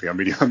 one thing I'm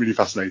really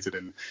fascinated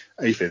in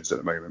aphids at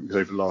the moment,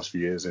 because over the last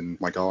few years in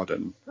my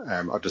garden,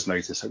 I've just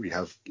noticed that we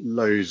have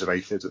loads of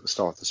aphids at the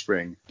start of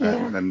spring,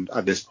 and then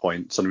at this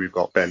point suddenly we've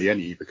got barely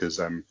any, because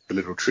the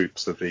little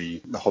troops of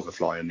the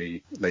hoverfly and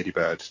the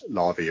ladybird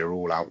larvae are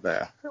all out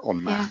there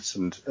en masse,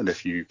 and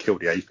if you kill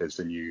the aphids,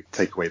 then you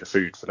take away the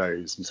food for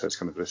those, and so it's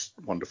kind of this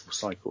wonderful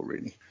cycle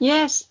really.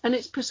 Yes, and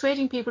it's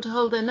persuading people to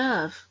hold their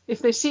nerve. If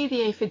they see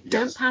the aphid,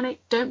 don't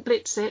panic, don't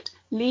blitz it,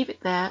 leave it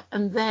there,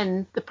 and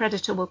then the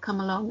predator will come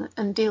along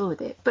and deal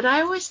with it. But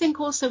I always think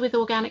also with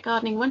organic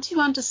gardening, once you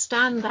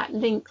understand that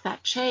link,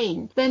 that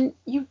chain, then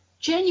you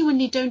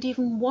genuinely don't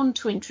even want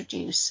to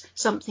introduce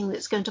something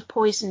that's going to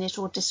poison it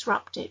or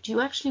disrupt it. You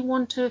actually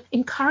want to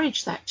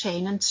encourage that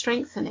chain and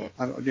strengthen it.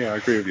 I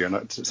agree with you.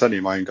 And certainly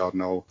in my own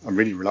garden, I'm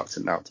really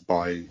reluctant now to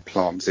buy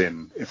plants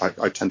in. If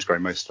I tend to grow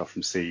most stuff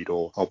from seed,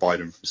 or I'll buy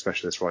them from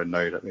specialists where I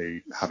know that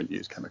they haven't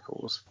used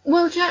chemicals.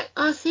 Well, Jack,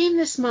 our theme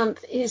this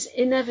month is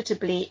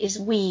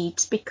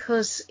weeds,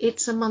 because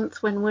it's a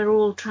month when we're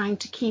all trying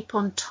to keep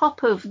on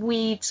top of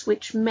weeds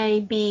which may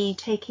be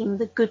taking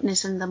the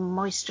goodness and the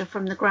moisture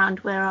from the ground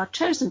where our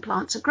chosen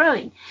plants are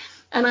growing.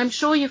 And I'm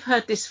sure you've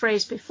heard this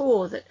phrase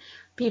before, that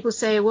people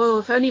say, well,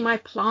 if only my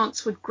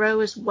plants would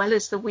grow as well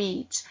as the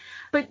weeds.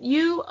 But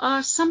you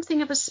are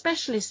something of a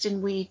specialist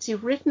in weeds.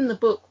 You've written the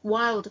book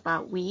Wild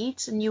About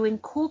Weeds, and you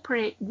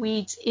incorporate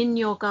weeds in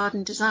your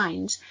garden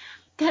designs.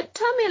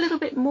 Tell me a little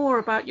bit more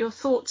about your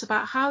thoughts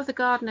about how the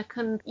gardener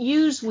can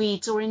use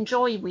weeds or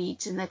enjoy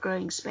weeds in their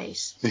growing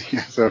space.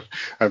 Yeah, so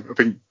I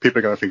think people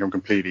are going to think I'm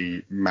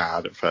completely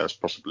mad at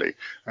first, possibly.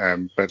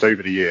 But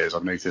over the years,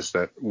 I've noticed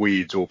that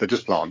weeds, they're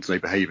just plants, and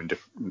they behave in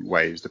different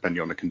ways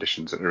depending on the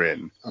conditions that they're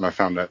in. And I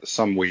found that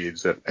some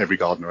weeds that every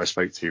gardener I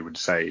spoke to would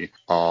say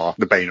are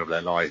the bane of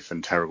their life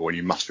and terrible, and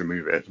you must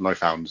remove it. And I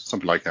found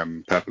something like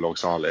purple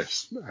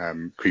oxalis,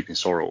 creeping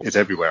sorrel, is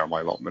everywhere on my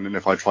allotment. And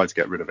if I tried to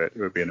get rid of it,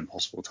 it would be an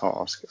impossible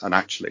task. And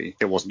actually,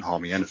 it wasn't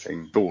harming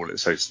anything at all.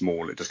 It's so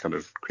small, it just kind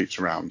of creeps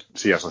around.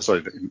 So yes, I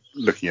started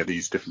looking at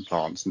these different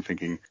plants and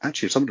thinking,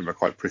 actually, some of them are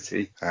quite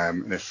pretty,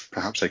 and if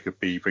perhaps they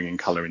could be bringing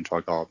colour into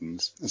our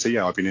gardens. And so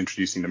yeah, I've been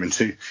introducing them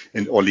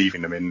or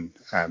leaving them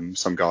in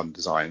some garden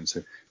designs.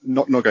 So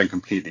not going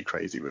completely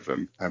crazy with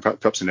them.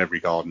 Perhaps in every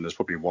garden there's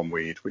probably one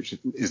weed which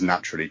is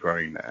naturally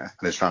growing there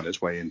and has found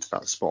its way into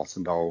that spot,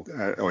 and I'll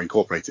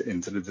incorporate it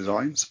into the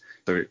designs.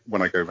 So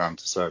when I go around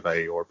to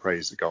survey or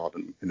appraise the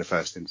garden, in the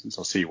first instance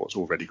I'll see what's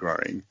already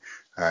growing,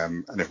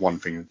 and if one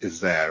thing is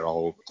there,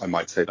 I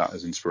might take that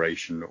as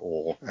inspiration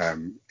or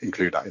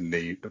include that in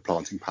the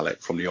planting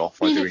palette from the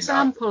off. An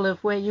example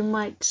of where you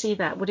might see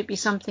that, would it be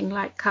something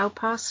like cow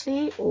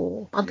parsley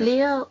or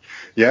buddleia?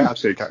 Yeah,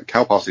 absolutely.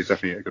 Cow parsley is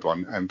definitely a good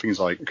one. And things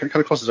like, kind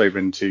of crosses over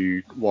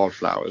into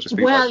wildflowers.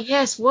 Well,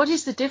 yes. What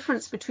is the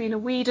difference between a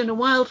weed and a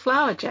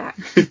wildflower, Jack?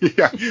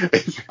 Yeah,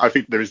 I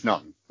think there is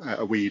none.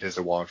 A weed is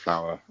a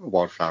wildflower. A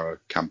wildflower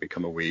can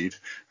become a weed,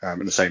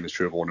 and the same is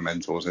true of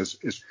ornamentals.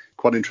 It's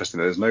quite interesting.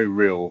 There's no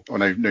real or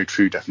no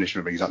true definition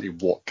of exactly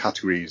what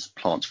categories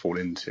plants fall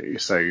into.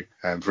 So,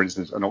 for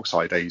instance, an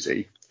oxeye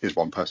daisy is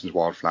one person's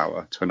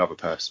wildflower. To another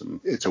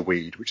person, it's a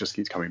weed which just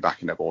keeps coming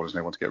back in their borders and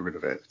they want to get rid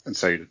of it. And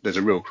so there's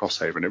a real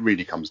crossover, and it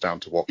really comes down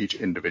to what each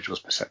individual's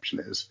perception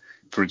is.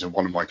 For instance,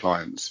 one of my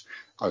clients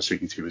I was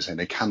speaking to was saying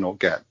they cannot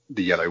get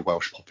the yellow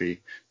Welsh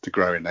poppy to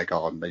grow in their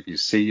garden. They've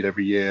used seed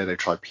every year, they've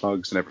tried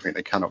plugs and everything,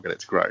 they cannot get it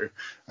to grow.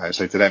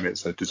 So to them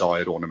it's a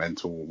desired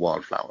ornamental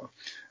wildflower.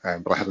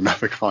 But I had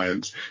another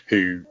client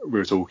who we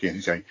were talking and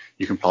he's saying,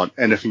 you can plant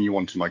anything you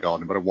want in my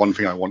garden, but one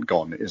thing I want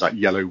gone is that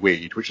yellow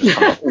weed, which has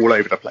come up all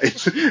over the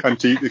place.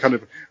 And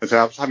so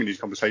I was having these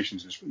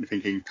conversations and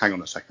thinking, hang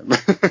on a second.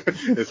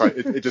 It's like,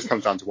 it just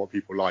comes down to what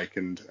people like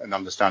and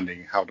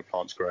understanding how the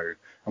plants grow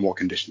and what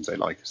conditions they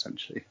like,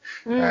 essentially.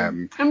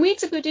 And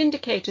weeds are good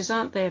indicators,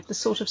 aren't they, of the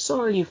sort of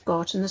soil you've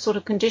got and the sort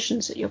of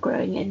conditions that you're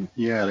growing in?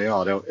 Yeah, they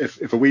are.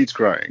 If a weed's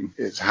growing,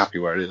 it's happy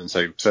where it is. And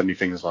so certainly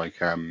things like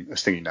a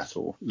stinging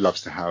nettle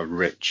loves to have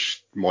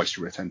rich,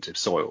 moisture retentive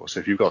soil. So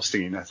if you've got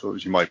stinging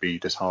nettles, you might be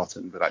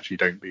disheartened, but actually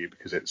don't be,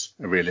 because it's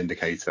a real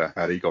indicator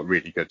that you've got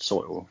really good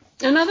soil.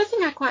 Another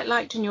thing I quite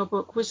liked in your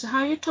book was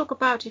how you talk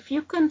about if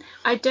you can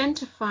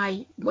identify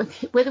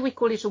whether we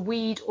call it a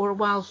weed or a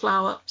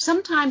wildflower,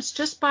 sometimes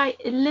just by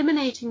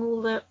eliminating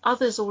all the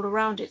others all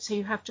around it, so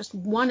you have just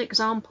one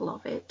example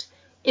of it,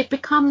 it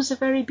becomes a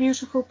very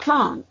beautiful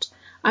plant.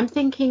 I'm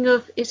thinking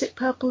of, is it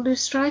purple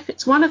loosestrife?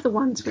 It's one of the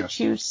ones which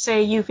you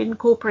say you've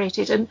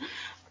incorporated,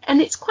 and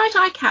it's quite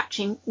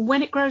eye-catching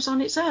when it grows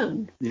on its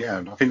own. Yeah,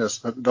 and I think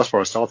that's where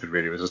I started,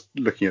 really, was just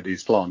looking at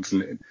these plants,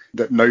 and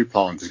that no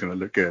plant is going to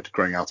look good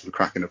growing out of a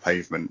crack in the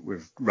pavement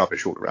with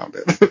rubbish all around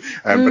it. But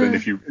then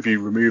if you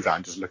remove that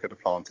and just look at the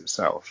plant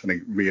itself and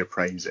then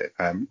reappraise it,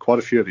 quite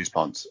a few of these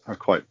plants have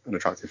quite an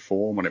attractive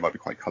form, and it might be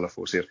quite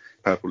colourful. So you have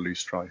purple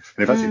loosestrife.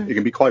 And in fact, it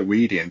can be quite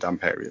weedy in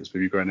damp areas, but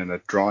if you're growing in a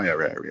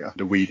drier area,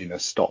 the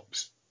weediness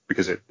stops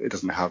because it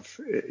doesn't have,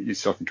 you're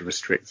starting to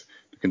restrict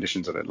the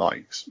conditions that it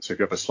likes. So if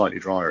you have a slightly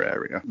drier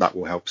area, that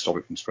will help stop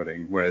it from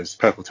spreading. Whereas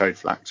purple toad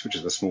flax, which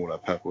is a smaller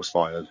purple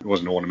spire, it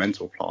was an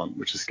ornamental plant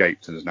which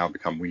escaped and has now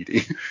become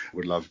weedy,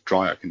 would love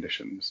drier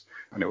conditions,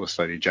 and it will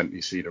slowly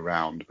gently seed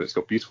around, but it's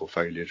got beautiful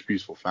foliage,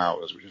 beautiful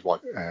flowers, which is why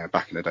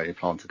back in the day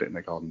planted it in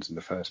their gardens in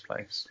the first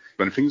place.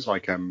 But things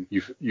like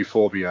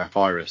Euphorbia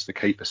virus, the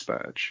caper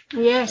spurge.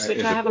 Yes,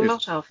 which I have a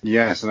lot of.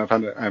 Yes, and I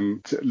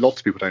found lots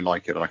of people don't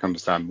like it, and I can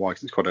understand why,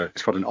 because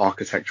it's quite an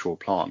architectural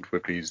plant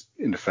with these,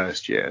 in the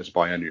first year, as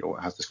biennial,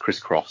 it has this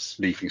crisscross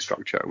leafing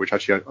structure, which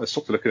actually I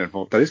stopped to look at it and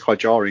thought that is quite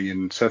jarring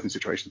in certain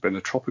situations, but in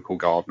a tropical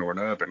garden or an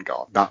urban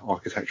garden, that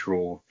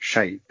architectural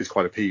shape is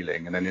quite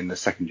appealing. And then in the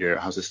second year, it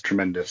has this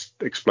tremendous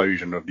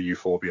explosion of the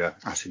Euphorbia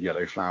acid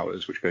yellow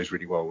flowers, which goes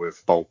really well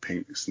with bold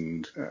pinks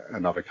and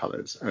other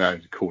colours,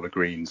 and cooler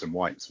greens and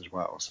whites as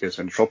well. So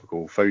in a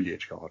tropical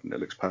foliage garden, it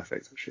looks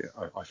perfect, actually,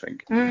 I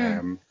think.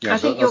 I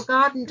think your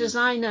garden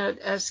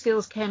designer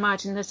skills came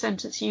out in the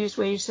sentence you used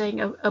where you're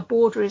saying a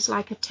border is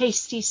like a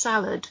tasty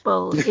salad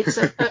bowl. It's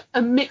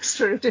a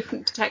mixture of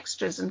different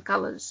textures and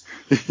colours.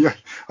 Yeah,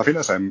 I think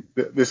that's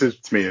this is,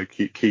 to me, a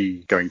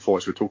key going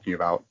forward. So we're talking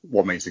about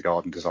what makes a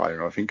garden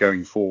designer. I think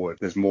going forward,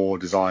 there's more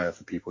desire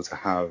for people to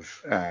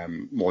have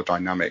more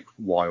dynamic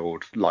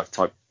wildlife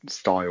type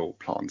style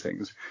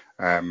plantings,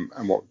 and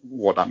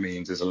what that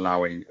means is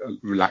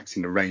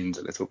relaxing the reins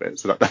a little bit,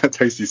 so that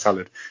tasty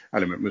salad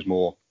element was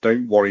more,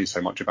 don't worry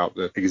so much about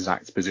the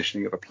exact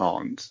positioning of a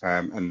plant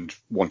and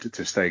want it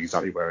to stay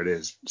exactly where it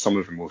is. Some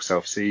of them will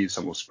self-seed,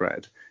 some will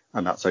spread,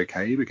 and that's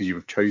okay, because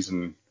you've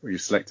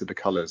selected the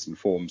colours and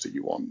forms that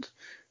you want.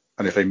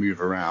 And if they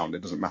move around,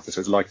 it doesn't matter.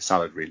 So it's like a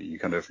salad, really. You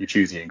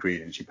choose the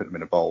ingredients, you put them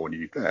in a bowl, and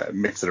you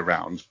mix it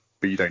around,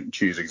 but you don't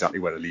choose exactly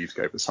where the leaves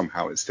go, but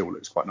somehow it still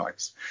looks quite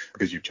nice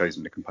because you've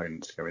chosen the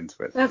components to go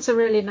into it. That's a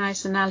really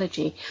nice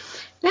analogy.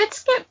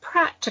 Let's get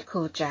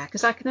practical, Jack,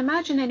 because I can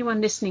imagine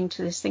anyone listening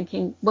to this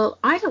thinking, well,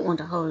 I don't want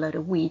a whole load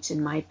of weeds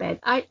in my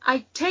bed.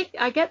 I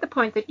get the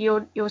point that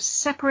you're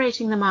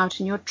separating them out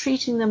and you're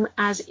treating them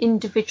as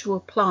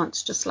individual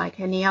plants, just like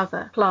any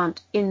other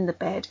plant in the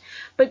bed.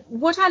 But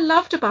what I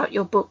loved about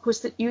your book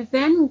was that you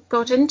then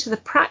got into the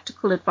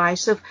practical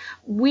advice of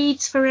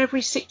weeds for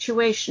every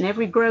situation,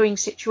 every growing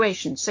situation.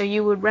 situation. So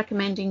you were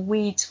recommending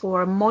weeds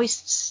for a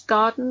moist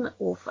garden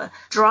or for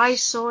dry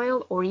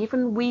soil or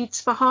even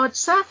weeds for hard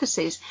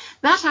surfaces.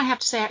 That, I have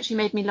to say, actually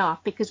made me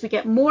laugh, because we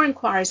get more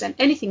inquiries than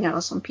anything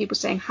else on people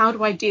saying, how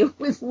do I deal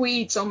with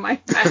weeds on my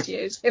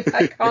patios if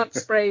I can't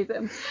spray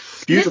them?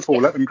 Beautiful,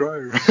 let them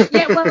grow.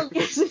 Yeah, well,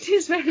 yes, it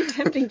is very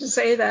tempting to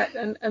say that,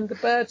 and the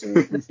birds and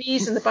the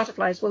bees and the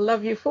butterflies will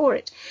love you for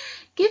it.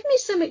 Give me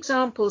some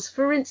examples.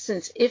 For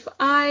instance, if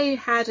I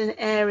had an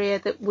area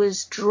that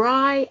was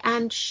dry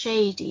and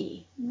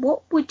shady,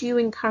 what would you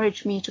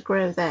encourage me to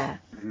grow there?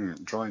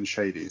 Dry and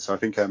shady. So I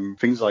think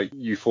things like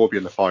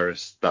Euphorbia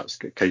lapharus, that's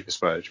caper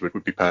spurge,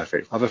 would be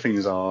perfect. Other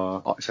things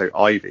are, so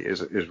ivy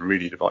is a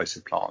really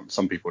divisive plant.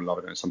 Some people love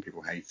it and some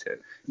people hate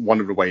it. One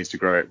of the ways to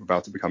grow it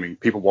without it becoming,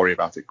 people worry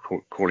about it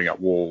crawling up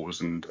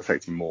walls and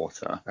affecting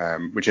mortar,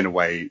 which in a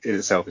way in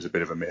itself is a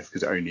bit of a myth,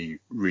 because it only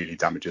really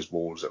damages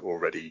walls that are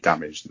already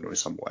damaged in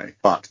some way.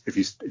 But if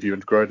you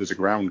grow it as a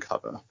ground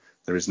cover,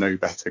 there is no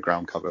better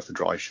ground cover for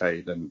dry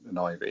shade than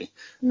ivy.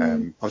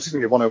 I was just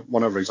going to give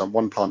one other example.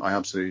 One plant I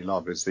absolutely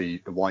love is the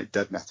white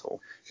dead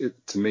nettle.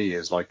 It, to me,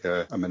 is like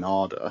a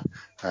monarda,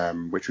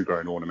 which we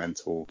grow in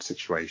ornamental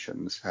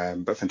situations,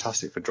 but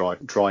fantastic for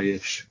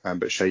dryish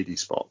but shady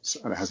spots.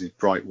 And it has these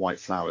bright white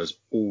flowers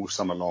all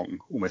summer long,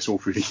 almost all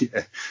through the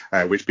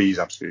year, which bees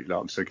absolutely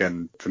love. So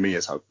again, for me,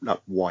 it's that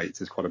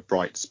white is quite a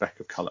bright speck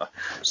of colour.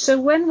 So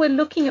when we're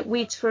looking at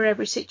weeds for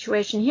every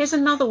situation, here's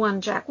another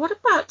one, Jack. What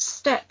about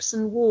steps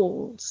and walls?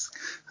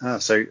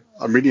 So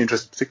I'm really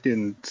interested,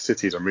 particularly in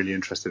cities, I'm really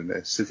interested in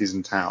this, cities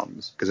and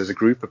towns, because there's a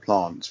group of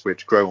plants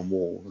which grow on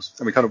walls,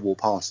 and we kind of walk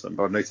past them,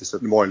 but I've noticed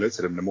that the more I looked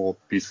at them, the more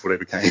beautiful they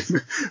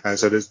became.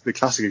 So there's the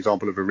classic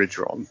example of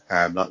Erigeron,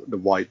 the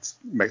white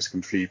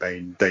Mexican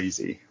fleabane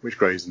daisy, which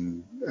grows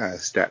in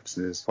steppes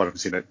and is quite often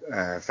seen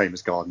at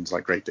famous gardens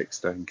like Great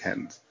Dixter in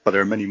Kent. But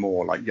there are many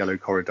more, like yellow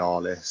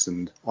coriodalis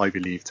and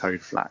ivy-leaved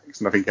toadflax.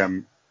 And I think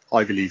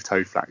ivy-leaved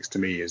toadflax to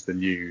me is the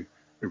new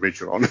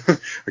Erigeron,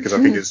 because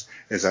I think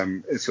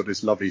it's got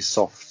this lovely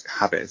soft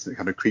habit. It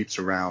kind of creeps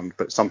around,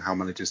 but somehow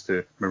manages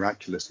to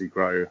miraculously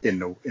grow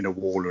in a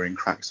wall or in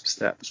cracks of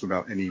steps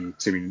without any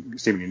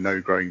seemingly no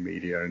growing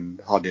media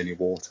and hardly any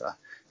water.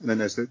 And then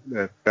there's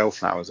the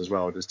bellflowers as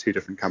well. There's two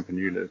different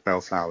campanula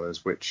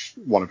bellflowers, which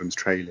one of them's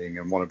trailing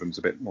and one of them's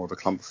a bit more of a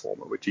clump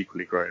former, which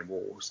equally grow in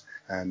walls.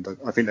 And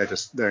I think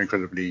they're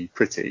incredibly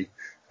pretty.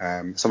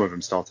 Some of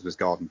them started as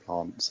garden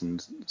plants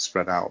and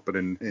spread out, but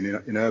in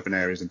urban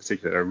areas in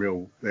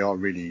particular, they are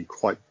really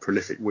quite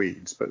prolific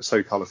weeds, but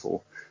so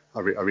colourful. I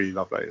really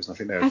love those. I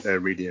think they're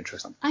really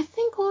interesting. I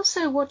think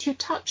also what you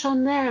touch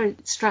on there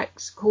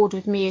strikes chord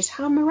with me is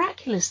how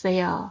miraculous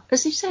they are.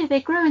 As you say, they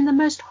grow in the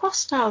most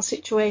hostile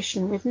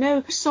situation with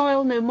no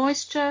soil, no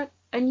moisture,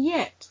 and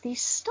yet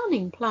these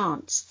stunning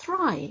plants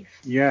thrive.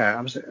 Yeah,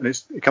 absolutely.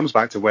 And it comes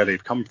back to where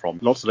they've come from.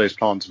 Lots of those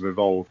plants have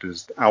evolved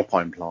as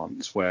alpine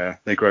plants, where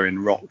they grow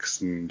in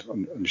rocks and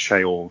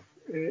shale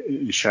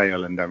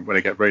and where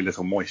they get very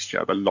little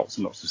moisture but lots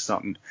and lots of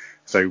sun.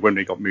 So when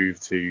they got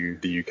moved to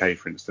the UK,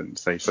 for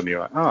instance, they suddenly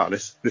were like,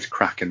 this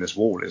crack in this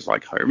wall is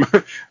like home.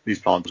 These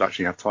plants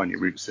actually have tiny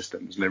root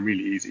systems and they're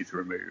really easy to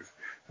remove.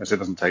 And so it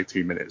doesn't take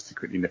 2 minutes to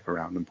quickly nip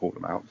around and pull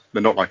them out.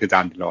 They're not like a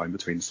dandelion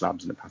between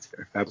slabs in a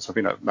patio. So I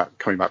think that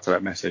coming back to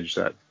that message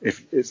that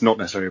if it's not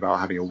necessarily about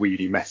having a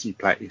weedy, messy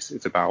place,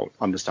 it's about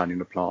understanding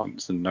the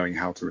plants and knowing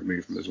how to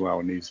remove them as well.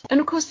 And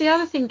of course, the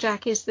other thing,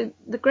 Jack, is the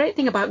great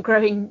thing about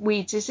growing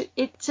weeds is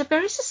it's a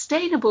very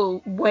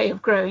sustainable way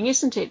of growing,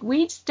 isn't it?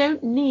 Weeds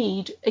don't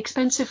need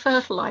expensive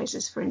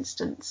fertilizers, for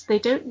instance. They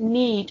don't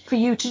need for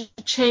you to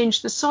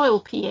change the soil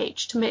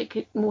pH to make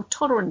it more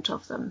tolerant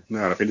of them.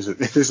 No, I think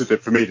this is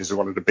for me, this is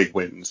one of the big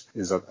wins,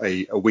 is that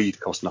a weed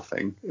costs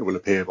nothing. It will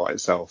appear by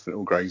itself and it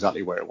will grow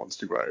exactly where it wants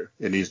to grow.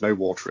 It needs no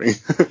watering,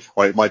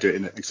 or it might do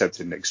it except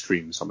in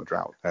extreme summer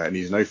drought. It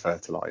needs no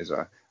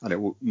fertilizer,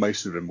 and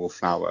most of them will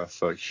flower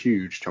for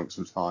huge chunks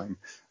of time.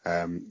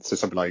 So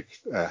something like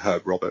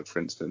Herb Robert, for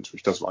instance,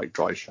 which does like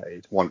dry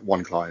shade.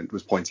 One client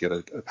was pointing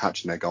at a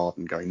patch in their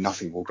garden going,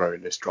 nothing will grow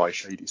in this dry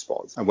shady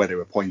spot. And where they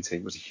were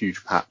pointing was a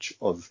huge patch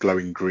of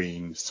glowing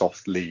green,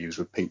 soft leaves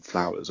with pink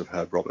flowers of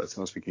Herb Robert. And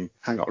I was thinking,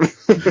 hang on,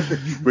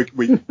 we're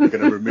going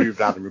to remove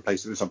that and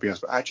replace it with something else.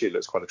 But actually it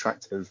looks quite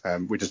attractive.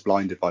 We're just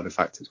blinded by the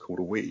fact it's called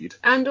a weed.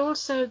 And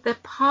also they're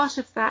part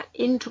of that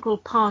integral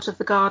part of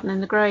the garden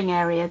and the growing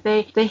area.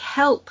 They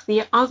help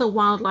the other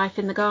wildlife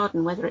in the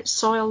garden, whether it's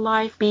soil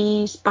life,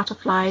 bees,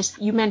 butterflies.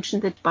 You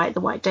mentioned the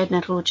white dead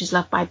nettle, which is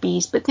loved by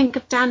bees, but think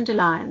of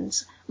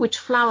dandelions, which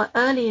flower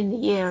early in the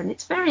year, and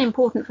it's very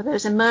important for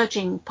those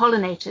emerging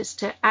pollinators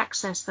to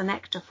access the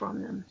nectar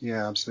from them.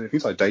 Yeah, absolutely.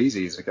 Things like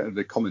daisies,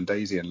 the common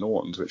daisy in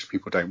lawns, which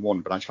people don't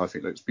want, but actually I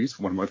think that's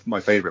beautiful. One of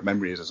my favourite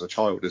memories as a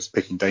child is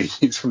picking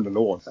daisies from the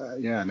lawn.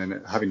 And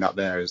then having that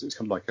there it's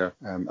kind of like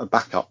a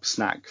backup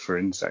snack for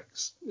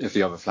insects. If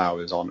the other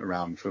flowers aren't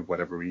around for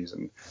whatever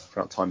reason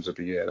throughout times of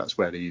the year, that's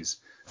where these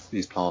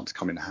these plants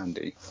come in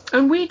handy.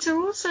 And weeds are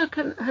also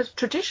have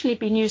traditionally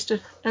been used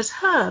as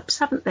herbs,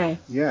 haven't they?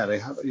 Yeah, they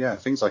have. Yeah,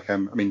 things like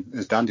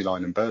there's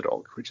dandelion and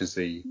burdock, which is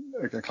a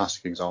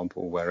classic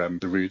example where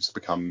the roots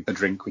become a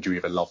drink which you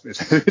either love.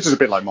 It's a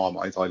bit like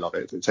Marmite. I love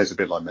it. It tastes a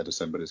bit like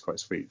medicine, but it's quite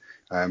sweet.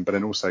 But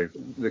then also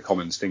the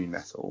common stinging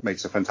nettle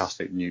makes a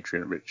fantastic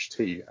nutrient-rich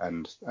tea,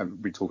 and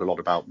we talk a lot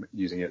about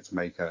using it to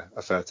make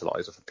a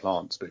fertilizer for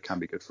plants, but it can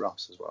be good for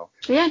us as well.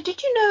 Yeah,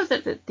 did you know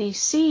that the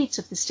seeds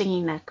of the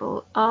stinging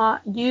nettle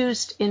are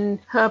used in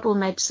herbal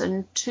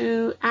medicine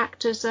to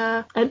act as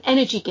an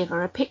energy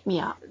giver, a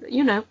pick-me-up?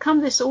 You know,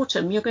 come this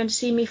autumn, you're going to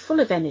see me full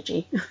of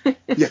energy.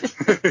 Yeah,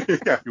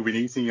 yeah, you'll be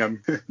eating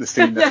the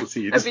stinging nettle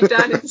seeds. I'll be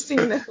down in the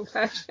stinging nettle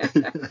patch.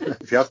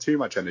 If you have too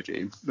much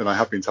energy, then I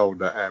have been told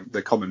that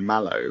the common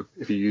mallow,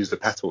 if you use the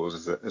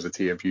petals as a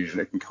tea infusion,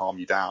 it can calm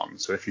you down.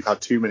 So if you've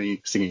had too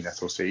many stinging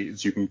nettle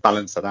seeds, you can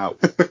balance that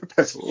out with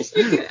petals.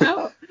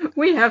 Oh,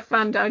 we have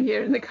fun down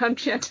here in the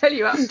country, I tell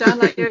you, up and down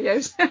like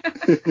yo-yos.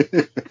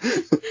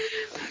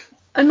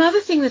 Another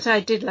thing that I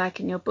did like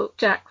in your book,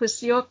 Jack,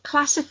 was your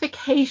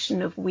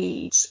classification of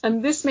weeds.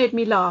 And this made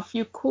me laugh.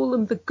 You call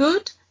them the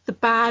good, the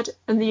bad,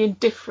 and the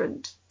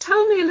indifferent.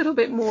 Tell me a little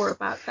bit more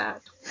about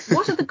that.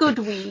 What are the good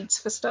weeds,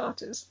 for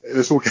starters?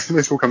 This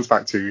all comes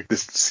back to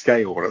this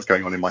scale that's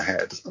going on in my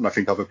head, and I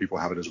think other people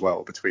have it as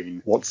well,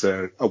 between what's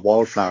a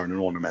wildflower and an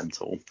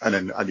ornamental, and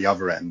then at the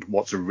other end,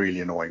 what's a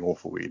really annoying,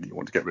 awful weed that you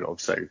want to get rid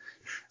of. So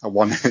at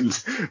one end,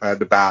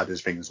 the bad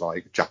is things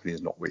like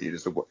Japanese knotweed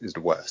is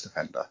the worst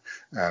offender,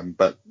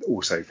 but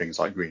also things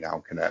like green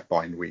alkanet,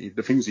 bindweed,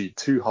 the things that are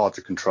too hard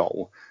to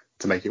control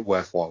to make it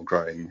worthwhile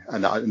growing.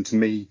 And to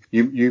me,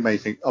 you may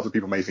think, other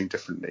people may think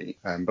differently,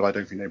 but I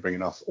don't think they bring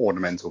enough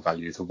ornamental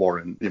value to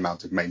warrant the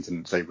amount of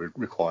maintenance they would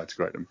require to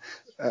grow them.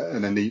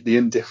 And then the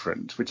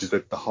indifferent, which is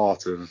the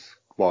heart of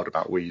wild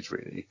about weeds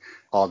really,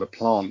 are the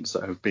plants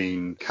that have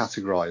been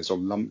categorized or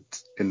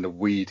lumped in the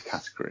weed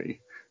category,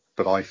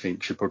 but I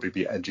think should probably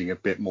be edging a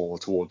bit more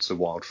towards the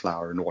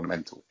wildflower and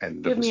ornamental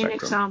end of the spectrum. Give me an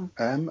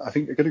example. I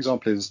think a good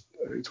example is,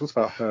 it talks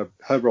about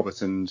herb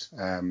robert and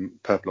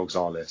purple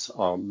oxalis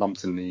are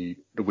lumped in the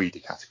weedy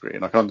category,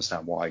 and I can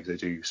understand why, because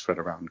they do spread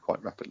around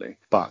quite rapidly.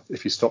 But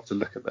if you stop to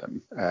look at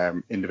them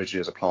individually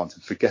as a plant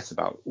and forget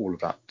about all of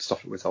that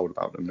stuff that we're told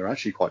about them, they're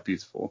actually quite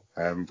beautiful,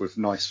 with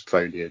nice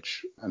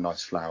foliage and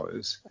nice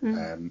flowers.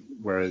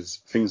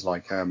 Whereas things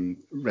like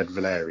red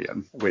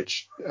valerian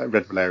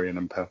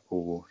and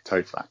purple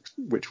toadflax,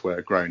 which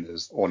were grown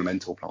as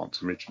ornamental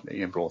plants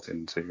originally and brought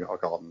into our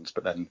gardens,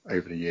 but then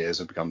over the years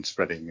have begun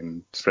spreading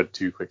and spread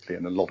too quickly,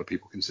 and a lot of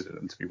people consider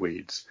them to be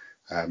weeds.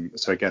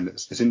 So again,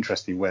 it's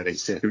interesting where they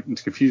sit. And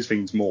to confuse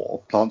things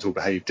more, plants will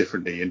behave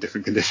differently in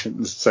different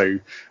conditions. So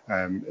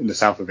in the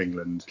south of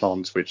England,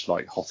 plants which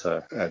like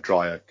hotter,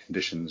 drier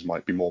conditions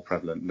might be more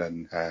prevalent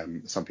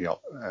than something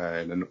up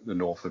in the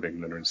north of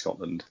England or in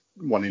Scotland.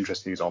 One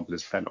interesting example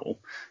is fennel,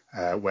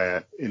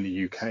 where in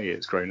the UK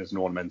it's grown as an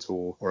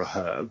ornamental or a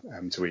herb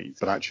to eat,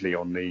 but actually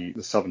on the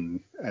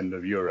southern end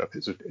of Europe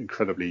it's an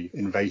incredibly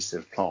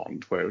invasive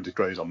plant where it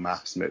grows en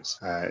masse, and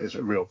it's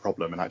a real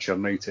problem. And actually I've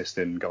noticed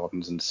in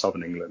gardens in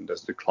southern England,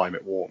 as the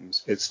climate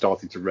warms, it's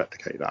starting to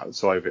replicate that.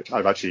 So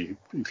I've actually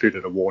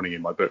included a warning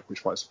in my book,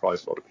 which might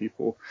surprise a lot of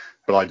people,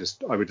 but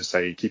I would just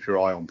say keep your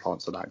eye on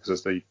plants like that, because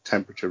as the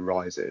temperature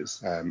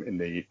rises in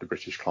the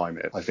British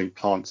climate, I think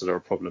plants that are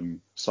a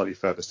problem slightly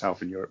further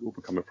south in Europe will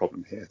become a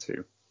problem here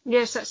too.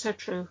 Yes, that's so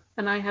true.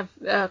 And I have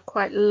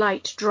quite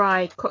light,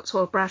 dry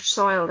Cotswold brash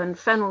soil, and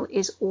fennel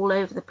is all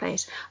over the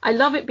place. I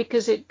love it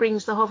because it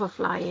brings the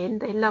hoverfly in.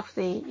 They love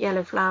the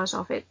yellow flowers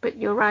of it. But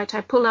you're right,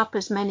 I pull up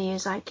as many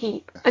as I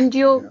keep. And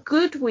your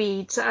good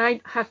weeds,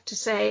 I have to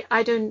say,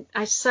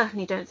 I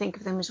certainly don't think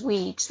of them as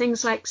weeds.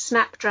 Things like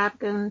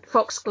snapdragon,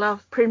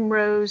 foxglove,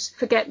 primrose,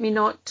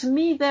 forget-me-not, to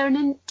me they're an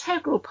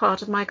integral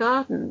part of my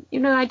garden.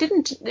 You know,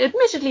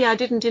 admittedly I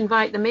didn't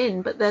invite them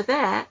in, but they're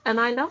there and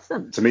I love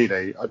them. To me,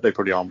 they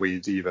probably aren't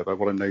weeds either, but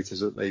what I noticed is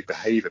that they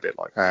behave a bit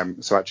like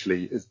so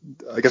actually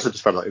I guess I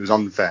just felt like it was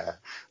unfair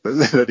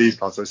that these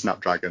plants like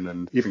snapdragon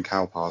and even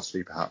cow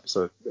parsley perhaps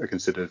are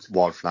considered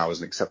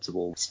wildflowers and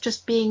acceptable. It's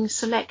just being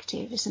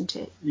selective, isn't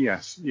it?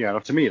 Yes, yeah,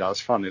 to me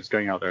that's fun. It's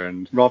going out there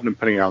and rather than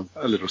putting out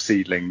a little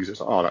seedlings, it's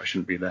like, oh, that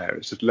shouldn't be there.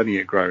 It's just letting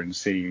it grow and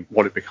seeing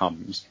what it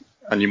becomes.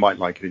 And you might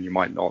like it and you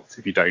might not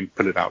if you don't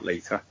put it out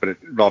later. But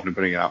rather than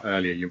putting it out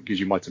earlier, because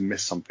you might have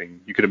missed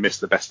something. You could have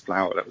missed the best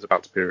flower that was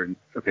about to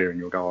appear in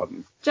your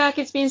garden. Jack,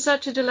 it's been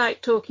such a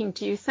delight talking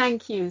to you.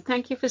 Thank you.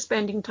 Thank you for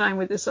spending time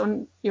with us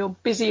on your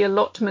busy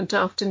allotment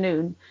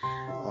afternoon.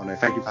 Oh, no,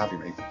 thank you for having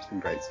me. It's been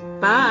great.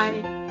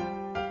 Bye.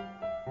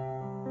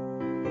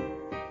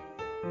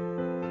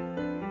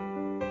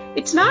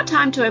 It's now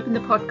time to open the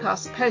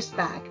podcast post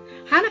bag.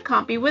 Hannah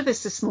can't be with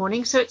us this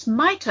morning, so it's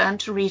my turn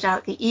to read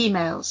out the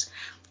emails.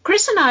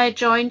 Chris and I are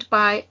joined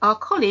by our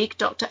colleague,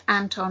 Dr.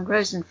 Anton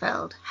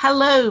Rosenfeld.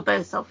 Hello,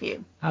 both of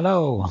you.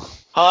 Hello.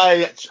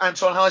 Hi,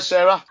 Anton. Hi,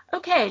 Sarah.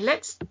 Okay,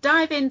 let's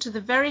dive into the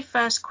very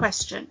first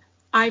question.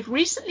 I've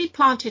recently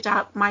planted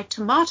out my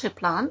tomato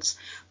plants,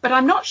 but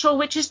I'm not sure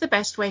which is the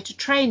best way to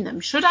train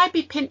them. Should I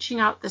be pinching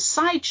out the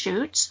side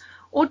shoots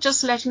or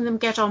just letting them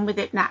get on with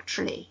it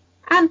naturally?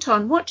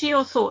 Anton, what are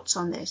your thoughts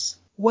on this?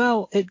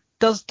 Well, it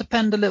does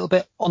depend a little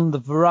bit on the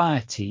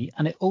variety,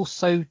 and it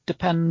also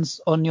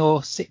depends on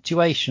your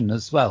situation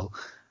as well.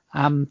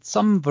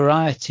 Some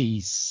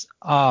varieties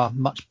are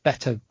much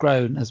better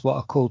grown as what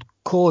are called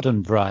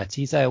cordon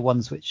varieties. They are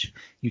ones which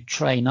you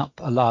train up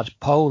a large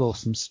pole or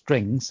some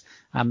strings,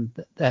 and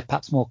they're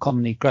perhaps more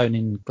commonly grown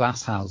in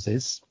glass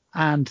houses.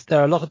 And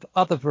there are a lot of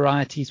other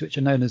varieties which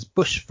are known as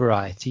bush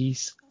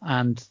varieties,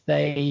 and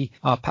they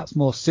are perhaps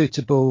more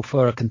suitable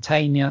for a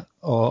container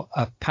or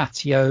a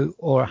patio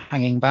or a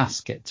hanging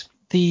basket.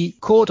 The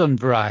cordon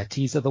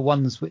varieties are the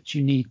ones which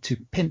you need to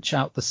pinch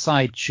out the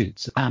side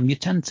shoots. You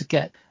tend to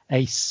get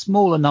a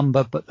smaller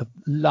number but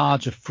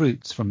larger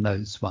fruits from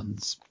those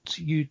ones.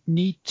 You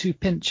need to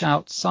pinch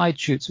out side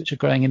shoots which are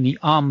growing in the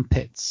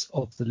armpits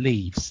of the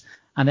leaves.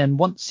 And then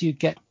once you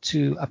get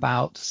to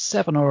about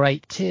 7 or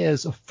 8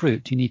 tiers of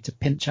fruit, you need to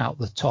pinch out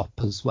the top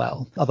as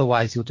well.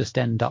 Otherwise, you'll just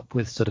end up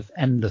with sort of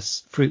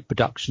endless fruit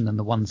production, and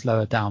the ones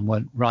lower down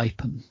won't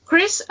ripen.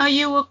 Chris, are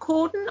you a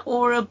cordon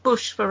or a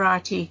bush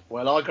variety?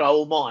 Well, I grow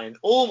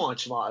all my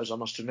tomatoes, I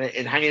must admit,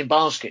 in hanging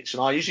baskets,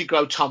 and I usually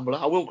grow tumbler.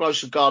 I will grow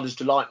some Gardener's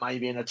Delight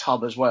maybe in a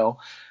tub as well.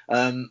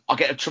 I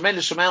get a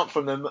tremendous amount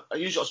from them,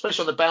 usually,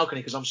 especially on the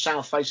balcony, because I'm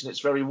south facing. It's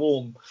very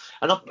warm,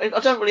 and I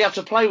don't really have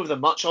to play with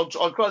them much.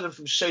 I'll grow them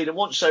from seed, and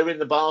once they're in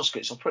the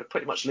baskets, I'll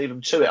pretty much leave them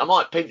to it. I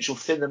might pinch or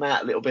thin them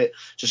out a little bit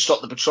to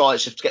stop the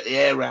botrytis, to get the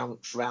air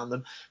around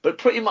them. But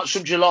pretty much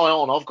from July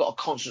on, I've got a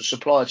constant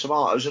supply of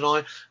tomatoes, and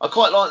I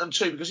quite like them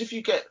too, because if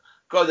you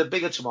grow the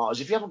bigger tomatoes,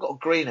 if you haven't got a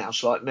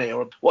greenhouse like me,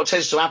 or what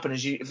tends to happen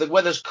is if the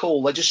weather's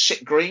cool, they just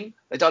sit green.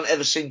 They don't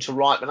ever seem to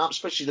ripen up,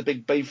 especially the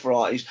big beef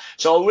varieties.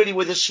 So really,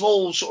 with the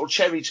small sort of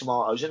cherry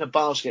tomatoes in a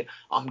basket,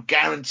 I'm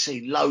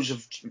guaranteed loads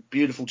of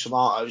beautiful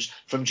tomatoes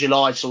from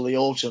July till the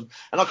autumn.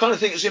 And I kind of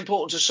think it's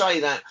important to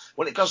say that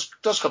when it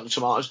does come to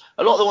tomatoes,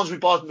 a lot of the ones we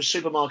buy from the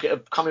supermarket are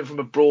coming from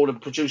abroad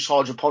and produced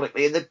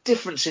hydroponically, and the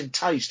difference in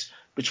taste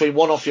between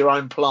one off your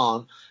own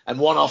plant and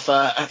one off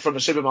from a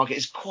supermarket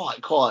is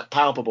quite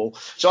palpable.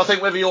 So I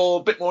think whether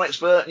you're a bit more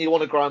expert and you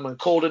want to grow them in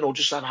cordon or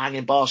just have a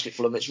hanging basket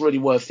full of them, it's really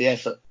worth the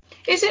effort.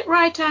 Is it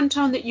right,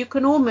 Anton, that you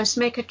can almost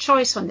make a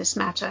choice on this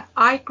matter?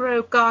 I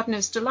grow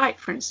Gardener's Delight,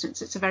 for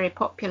instance. It's a very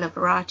popular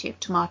variety of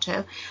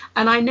tomato,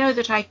 and I know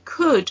that I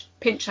could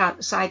pinch out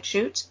the side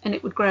shoots and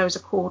it would grow as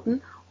a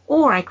cordon,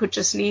 or I could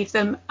just leave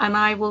them and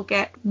I will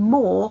get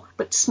more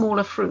but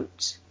smaller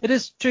fruits. It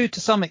is true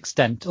to some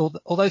extent,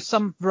 although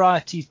some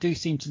varieties do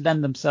seem to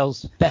lend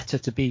themselves better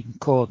to being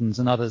cordons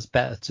and others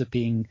better to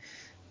being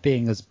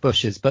as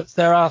bushes. But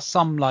there are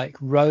some like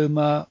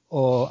Roma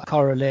or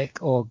Coralic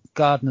or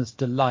Gardener's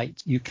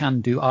Delight you can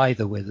do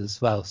either with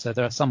as well. So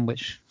there are some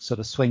which sort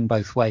of swing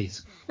both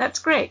ways. That's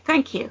great.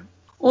 Thank you.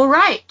 All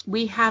right,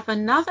 we have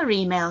another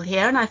email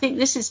here, and I think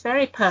this is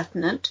very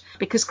pertinent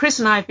because Chris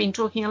and I have been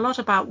talking a lot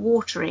about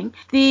watering.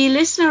 The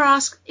listener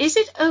asks, is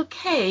it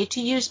okay to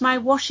use my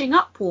washing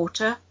up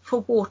water for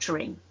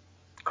watering?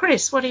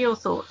 Chris, what are your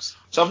thoughts?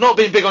 So I've not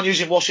been big on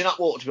using washing up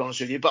water, to be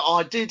honest with you, but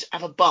I did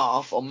have a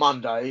bath on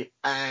Monday,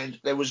 and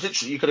there was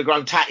literally, you could have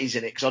grown tatties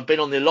in it because I'd been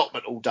on the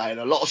allotment all day and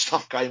a lot of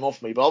stuff came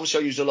off me, but obviously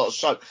I used a lot of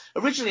soap.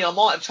 Originally, I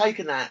might have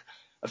taken that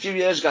a few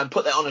years ago and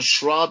put that on a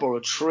shrub or a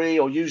tree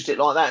or used it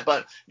like that, but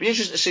it'd be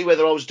interesting to see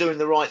whether I was doing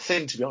the right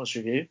thing, to be honest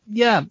with you.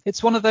 Yeah,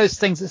 it's one of those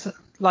things. It's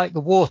like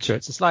the water.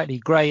 It's a slightly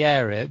grey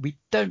area. We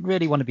don't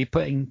really want to be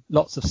putting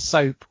lots of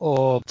soap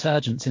or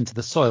detergents into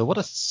the soil. What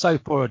a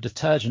soap or a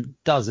detergent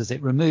does is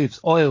it removes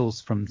oils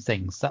from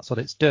things. That's what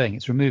it's doing.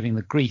 It's removing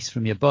the grease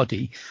from your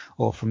body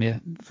or from your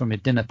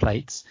dinner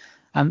plates.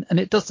 And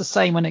it does the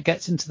same when it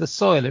gets into the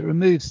soil. It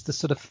removes the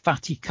sort of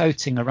fatty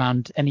coating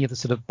around any of the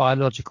sort of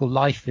biological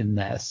life in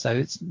there. So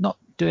it's not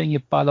doing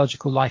your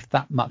biological life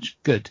that much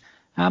good.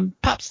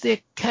 Perhaps the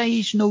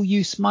occasional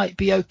use might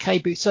be okay,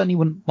 but you certainly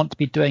wouldn't want to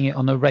be doing it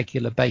on a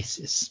regular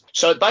basis.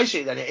 So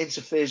basically then it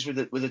interferes with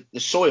the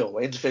soil.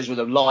 It interferes with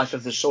the life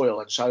of the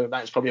soil. And so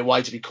that's probably a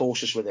way to be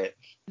cautious with it.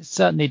 It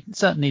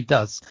certainly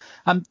does.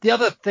 The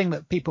other thing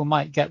that people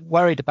might get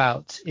worried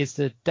about is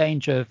the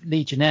danger of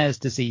Legionnaire's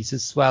disease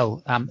as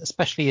well,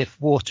 especially if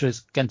water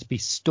is going to be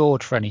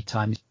stored for any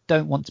time. You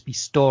don't want to be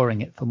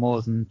storing it for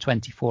more than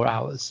 24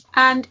 hours.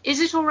 And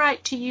is it all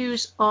right to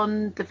use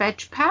on the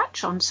veg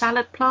patch, on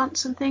salad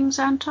plants and things,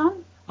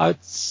 Anton? I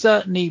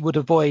certainly would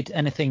avoid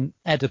anything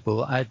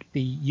edible. I'd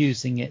be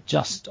using it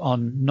just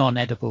on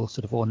non-edible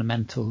sort of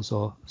ornamentals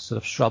or sort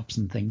of shrubs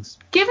and things.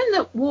 Given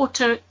that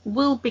water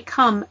will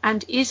become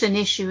and is an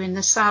issue in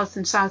the south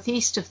and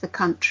southeast of the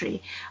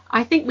country,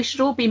 I think we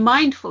should all be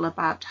mindful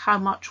about how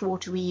much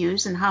water we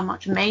use and how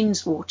much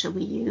mains water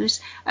we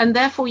use, and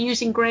therefore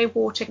using grey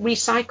water,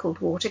 recycled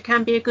water,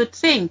 can be a good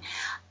thing.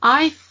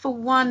 I, for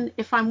one,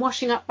 if I'm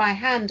washing up by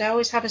hand, I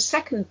always have a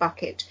second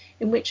bucket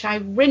in which I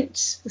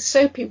rinse the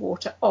soapy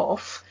water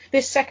off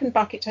This second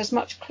bucket has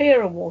much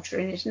clearer water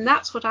in it, and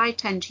that's what I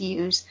tend to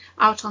use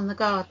out on the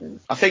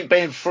garden. I think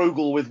being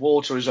frugal with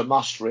water is a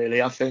must,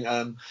 really. I think,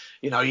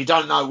 you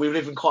don't know. We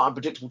live in quite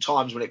unpredictable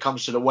times when it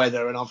comes to the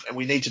weather, and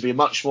we need to be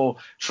much more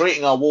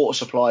treating our water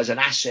supply as an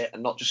asset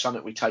and not just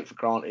something we take for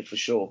granted, for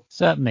sure.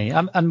 Certainly.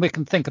 And we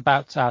can think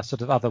about our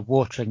sort of other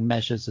watering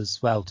measures as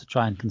well to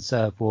try and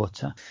conserve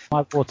water.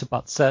 My water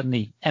butt's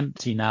certainly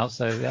empty now,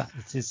 so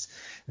it is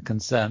a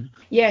concern.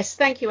 Yes,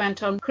 thank you,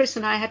 Anton. Chris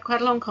and I had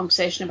quite a long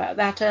conversation about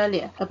that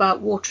earlier,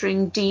 about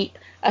watering deep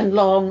and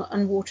long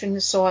and watering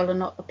the soil and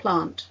not the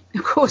plant.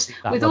 Of course,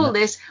 with all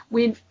this,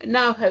 we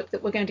now hope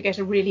that we're going to get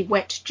a really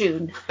wet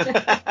June.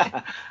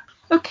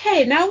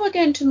 Okay, now we're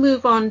going to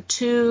move on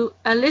to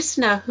a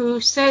listener who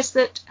says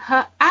that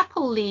her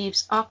apple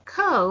leaves are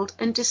curled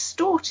and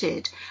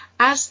distorted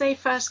as they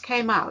first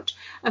came out,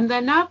 and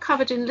they're now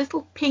covered in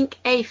little pink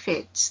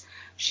aphids.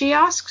 She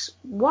asks,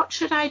 what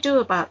should I do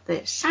about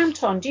this?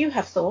 Anton, do you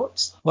have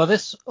thoughts? Well,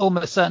 this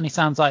almost certainly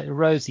sounds like a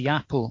rosy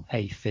apple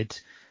aphid.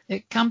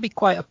 It can be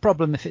quite a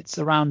problem if it's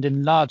around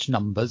in large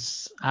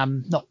numbers,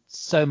 not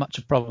so much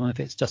a problem if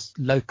it's just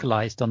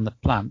localized on the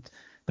plant.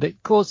 But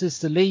it causes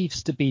the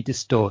leaves to be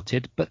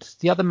distorted. But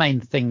the other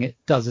main thing it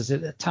does is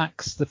it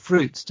attacks the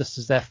fruits just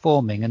as they're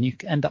forming, and you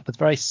end up with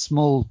very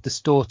small,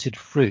 distorted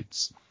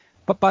fruits.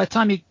 But by the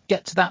time you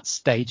get to that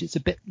stage, it's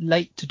a bit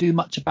late to do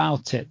much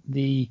about it.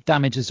 The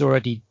damage is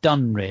already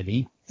done,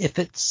 really. If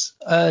it's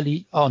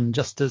early on,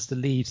 just as the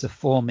leaves are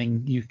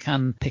forming, you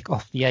can pick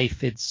off the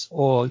aphids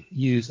or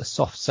use a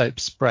soft soap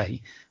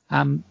spray.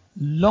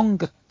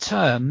 Longer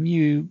term,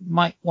 you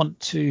might want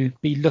to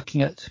be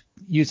looking at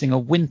using a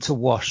winter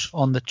wash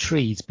on the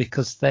trees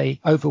because they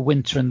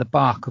overwinter in the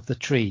bark of the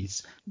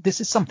trees.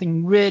 This is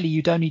something really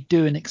you'd only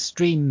do in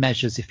extreme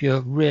measures if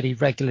you're really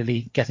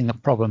regularly getting a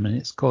problem and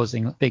it's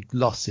causing big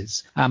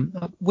losses.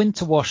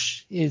 Winter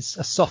wash is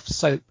a soft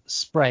soap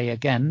spray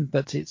again,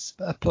 but it's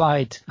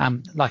applied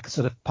like a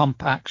sort of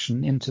pump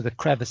action into the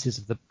crevices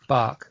of the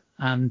bark.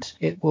 And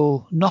it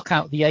will knock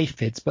out the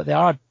aphids, but there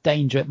are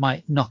danger it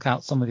might knock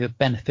out some of your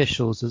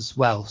beneficials as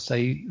well. So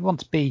you want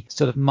to be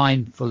sort of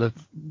mindful of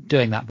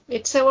doing that.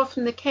 It's so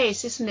often the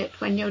case, isn't it,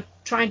 when you're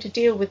trying to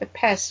deal with a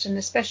pest, and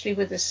especially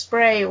with a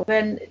spray,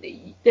 then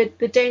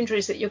the danger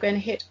is that you're going to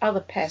hit other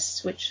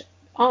pests which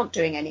aren't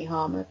doing any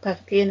harm, are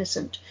perfectly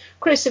innocent.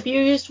 Chris, have you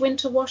used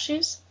winter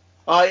washes?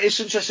 It's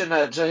interesting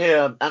to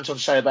hear Anton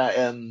say about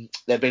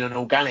there being an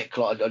organic,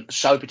 like a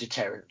soapy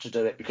deterrent to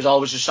do it, because I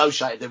was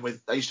associated them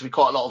with, there used to be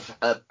quite a lot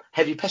of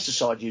heavy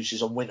pesticide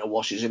uses on winter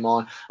washes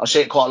I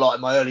see it quite a lot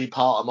in my early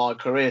part of my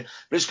career,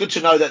 but it's good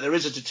to know that there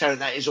is a deterrent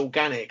that is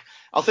organic.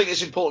 I think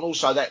it's important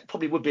also that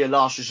probably would be a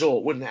last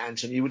resort, wouldn't it,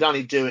 Anton? You would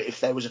only do it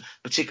if there was a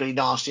particularly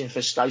nasty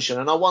infestation.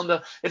 And I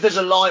wonder if there's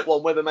a light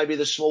one, whether maybe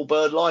the small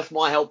bird life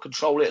might help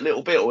control it a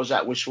little bit, or is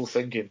that wishful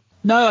thinking?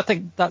 No, I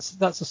think that's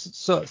a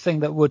sort of thing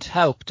that would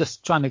help,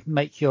 just trying to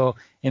make your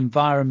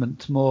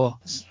environment more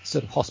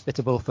sort of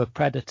hospitable for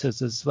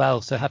predators as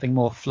well. So having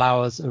more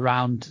flowers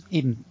around,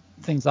 even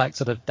things like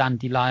sort of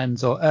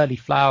dandelions or early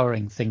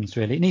flowering things,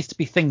 really. It needs to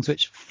be things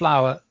which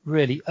flower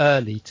really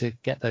early to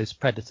get those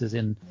predators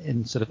in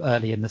sort of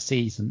early in the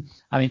season.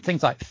 I mean,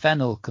 things like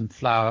fennel can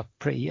flower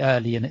pretty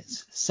early in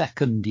its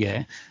second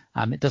year.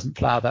 It doesn't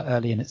flower that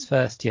early in its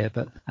first year,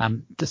 but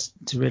just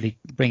to really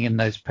bring in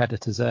those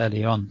predators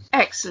early on.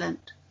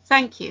 Excellent.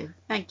 Thank you.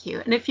 Thank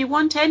you. And if you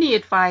want any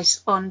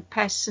advice on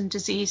pests and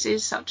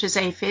diseases such as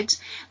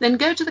aphids, then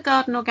go to the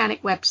Garden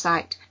Organic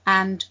website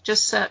and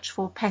just search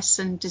for pests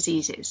and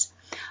diseases.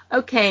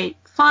 Okay,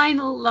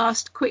 final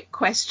last quick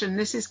question.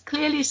 This is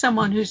clearly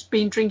someone who's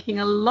been drinking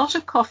a lot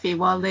of coffee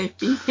while they've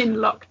been in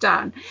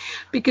lockdown,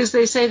 because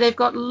they say they've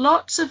got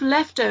lots of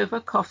leftover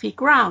coffee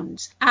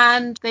grounds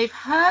and they've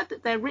heard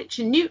that they're rich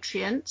in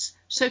nutrients.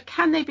 So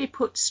can they be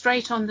put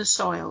straight on the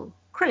soil?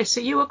 Chris,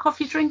 are you a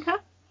coffee drinker?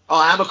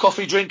 I am a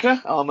coffee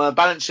drinker. I'm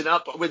balancing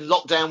up with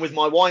lockdown with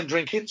my wine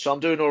drinking, so I'm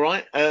doing all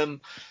right. The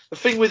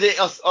thing with it,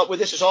 with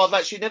this, is I've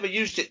actually never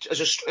used it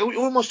as you're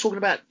almost talking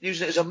about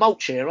using it as a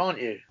mulch here, aren't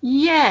you?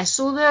 Yes,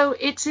 although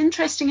it's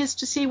interesting as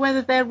to see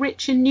whether they're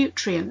rich in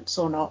nutrients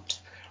or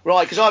not.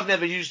 Right, because I've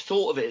never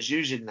thought of it as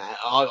using that.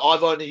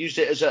 I've only used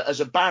it as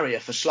a barrier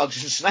for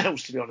slugs and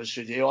snails, to be honest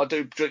with you. I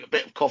do drink a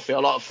bit of coffee. I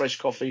like a fresh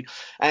coffee.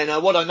 And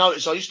what I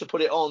noticed, I used to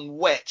put it on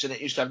wet and it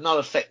used to have no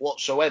effect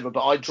whatsoever,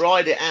 but I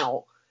dried it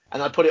out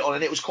and I put it on,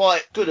 and it was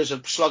quite good as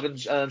a slug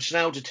and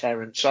snail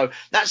deterrent. So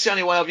that's the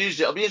only way I've used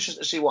it. I'll be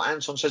interested to see what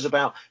Anton says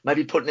about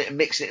maybe putting it and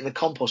mixing it in the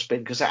compost bin,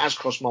 because that has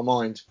crossed my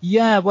mind.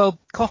 Yeah, well,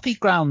 coffee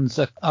grounds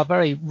are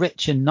very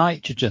rich in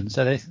nitrogen,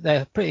 so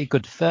they're a pretty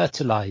good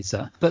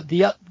fertilizer. But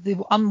the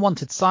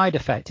unwanted side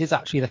effect is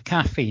actually the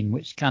caffeine,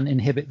 which can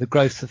inhibit the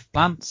growth of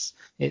plants.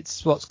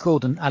 It's what's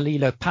called an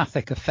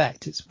allelopathic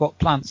effect. It's what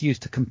plants use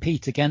to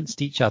compete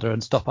against each other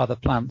and stop other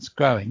plants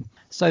growing.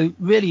 So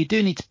really, you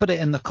do need to put it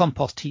in the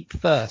compost heap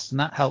first, and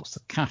that helps the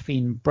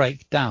caffeine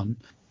break down.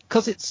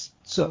 Because it's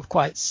sort of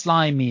quite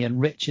slimy and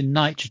rich in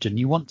nitrogen,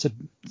 you want to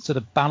sort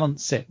of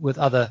balance it with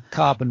other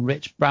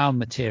carbon-rich brown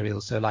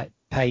materials, so like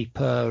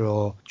paper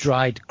or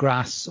dried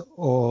grass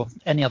or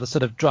any other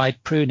sort of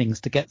dried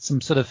prunings to get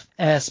some sort of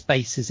air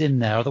spaces in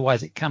there.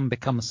 Otherwise it can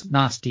become a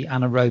nasty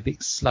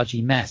anaerobic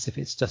sludgy mess if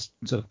it's just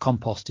sort of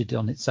composted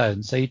on its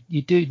own. So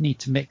you do need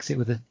to mix it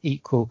with an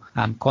equal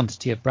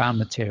quantity of brown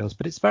materials,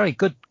 but it's very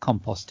good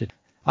composted.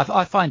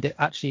 I find it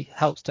actually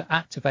helps to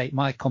activate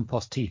my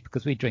compost heap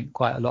because we drink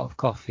quite a lot of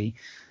coffee,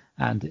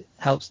 and it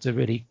helps to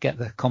really get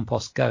the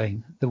compost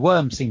going. The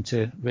worms seem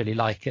to really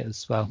like it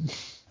as well.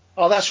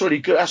 Oh, that's really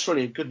good. That's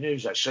really good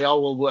news, actually.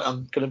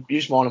 I'm going to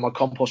use mine on my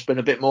compost bin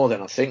a bit more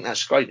then, I think.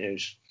 That's great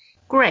news.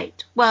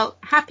 Great. Well,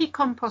 happy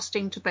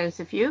composting to both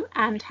of you,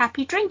 and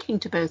happy drinking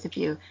to both of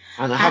you.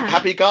 And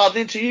happy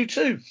gardening to you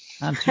too.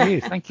 And to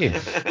you. Thank you.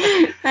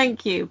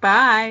 Thank you.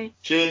 Bye.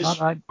 Cheers.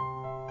 Bye-bye.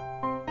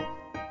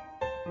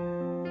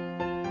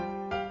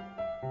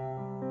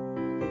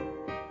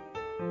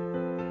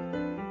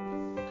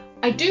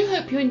 I do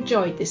hope you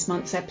enjoyed this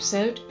month's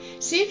episode.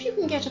 See if you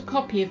can get a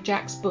copy of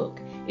Jack's book.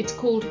 It's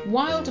called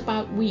Wild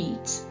About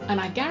Weeds, and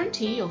I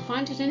guarantee you'll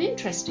find it an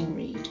interesting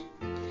read.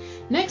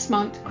 Next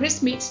month,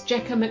 Chris meets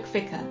Jekka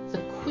McVicker, the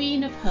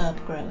queen of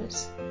herb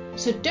growers.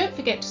 So don't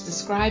forget to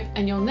subscribe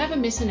and you'll never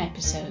miss an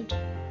episode.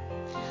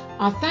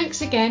 Our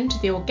thanks again to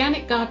the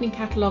Organic Gardening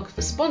Catalogue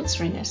for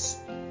sponsoring us,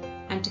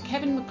 and to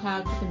Kevin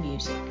MacLeod for the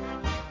music.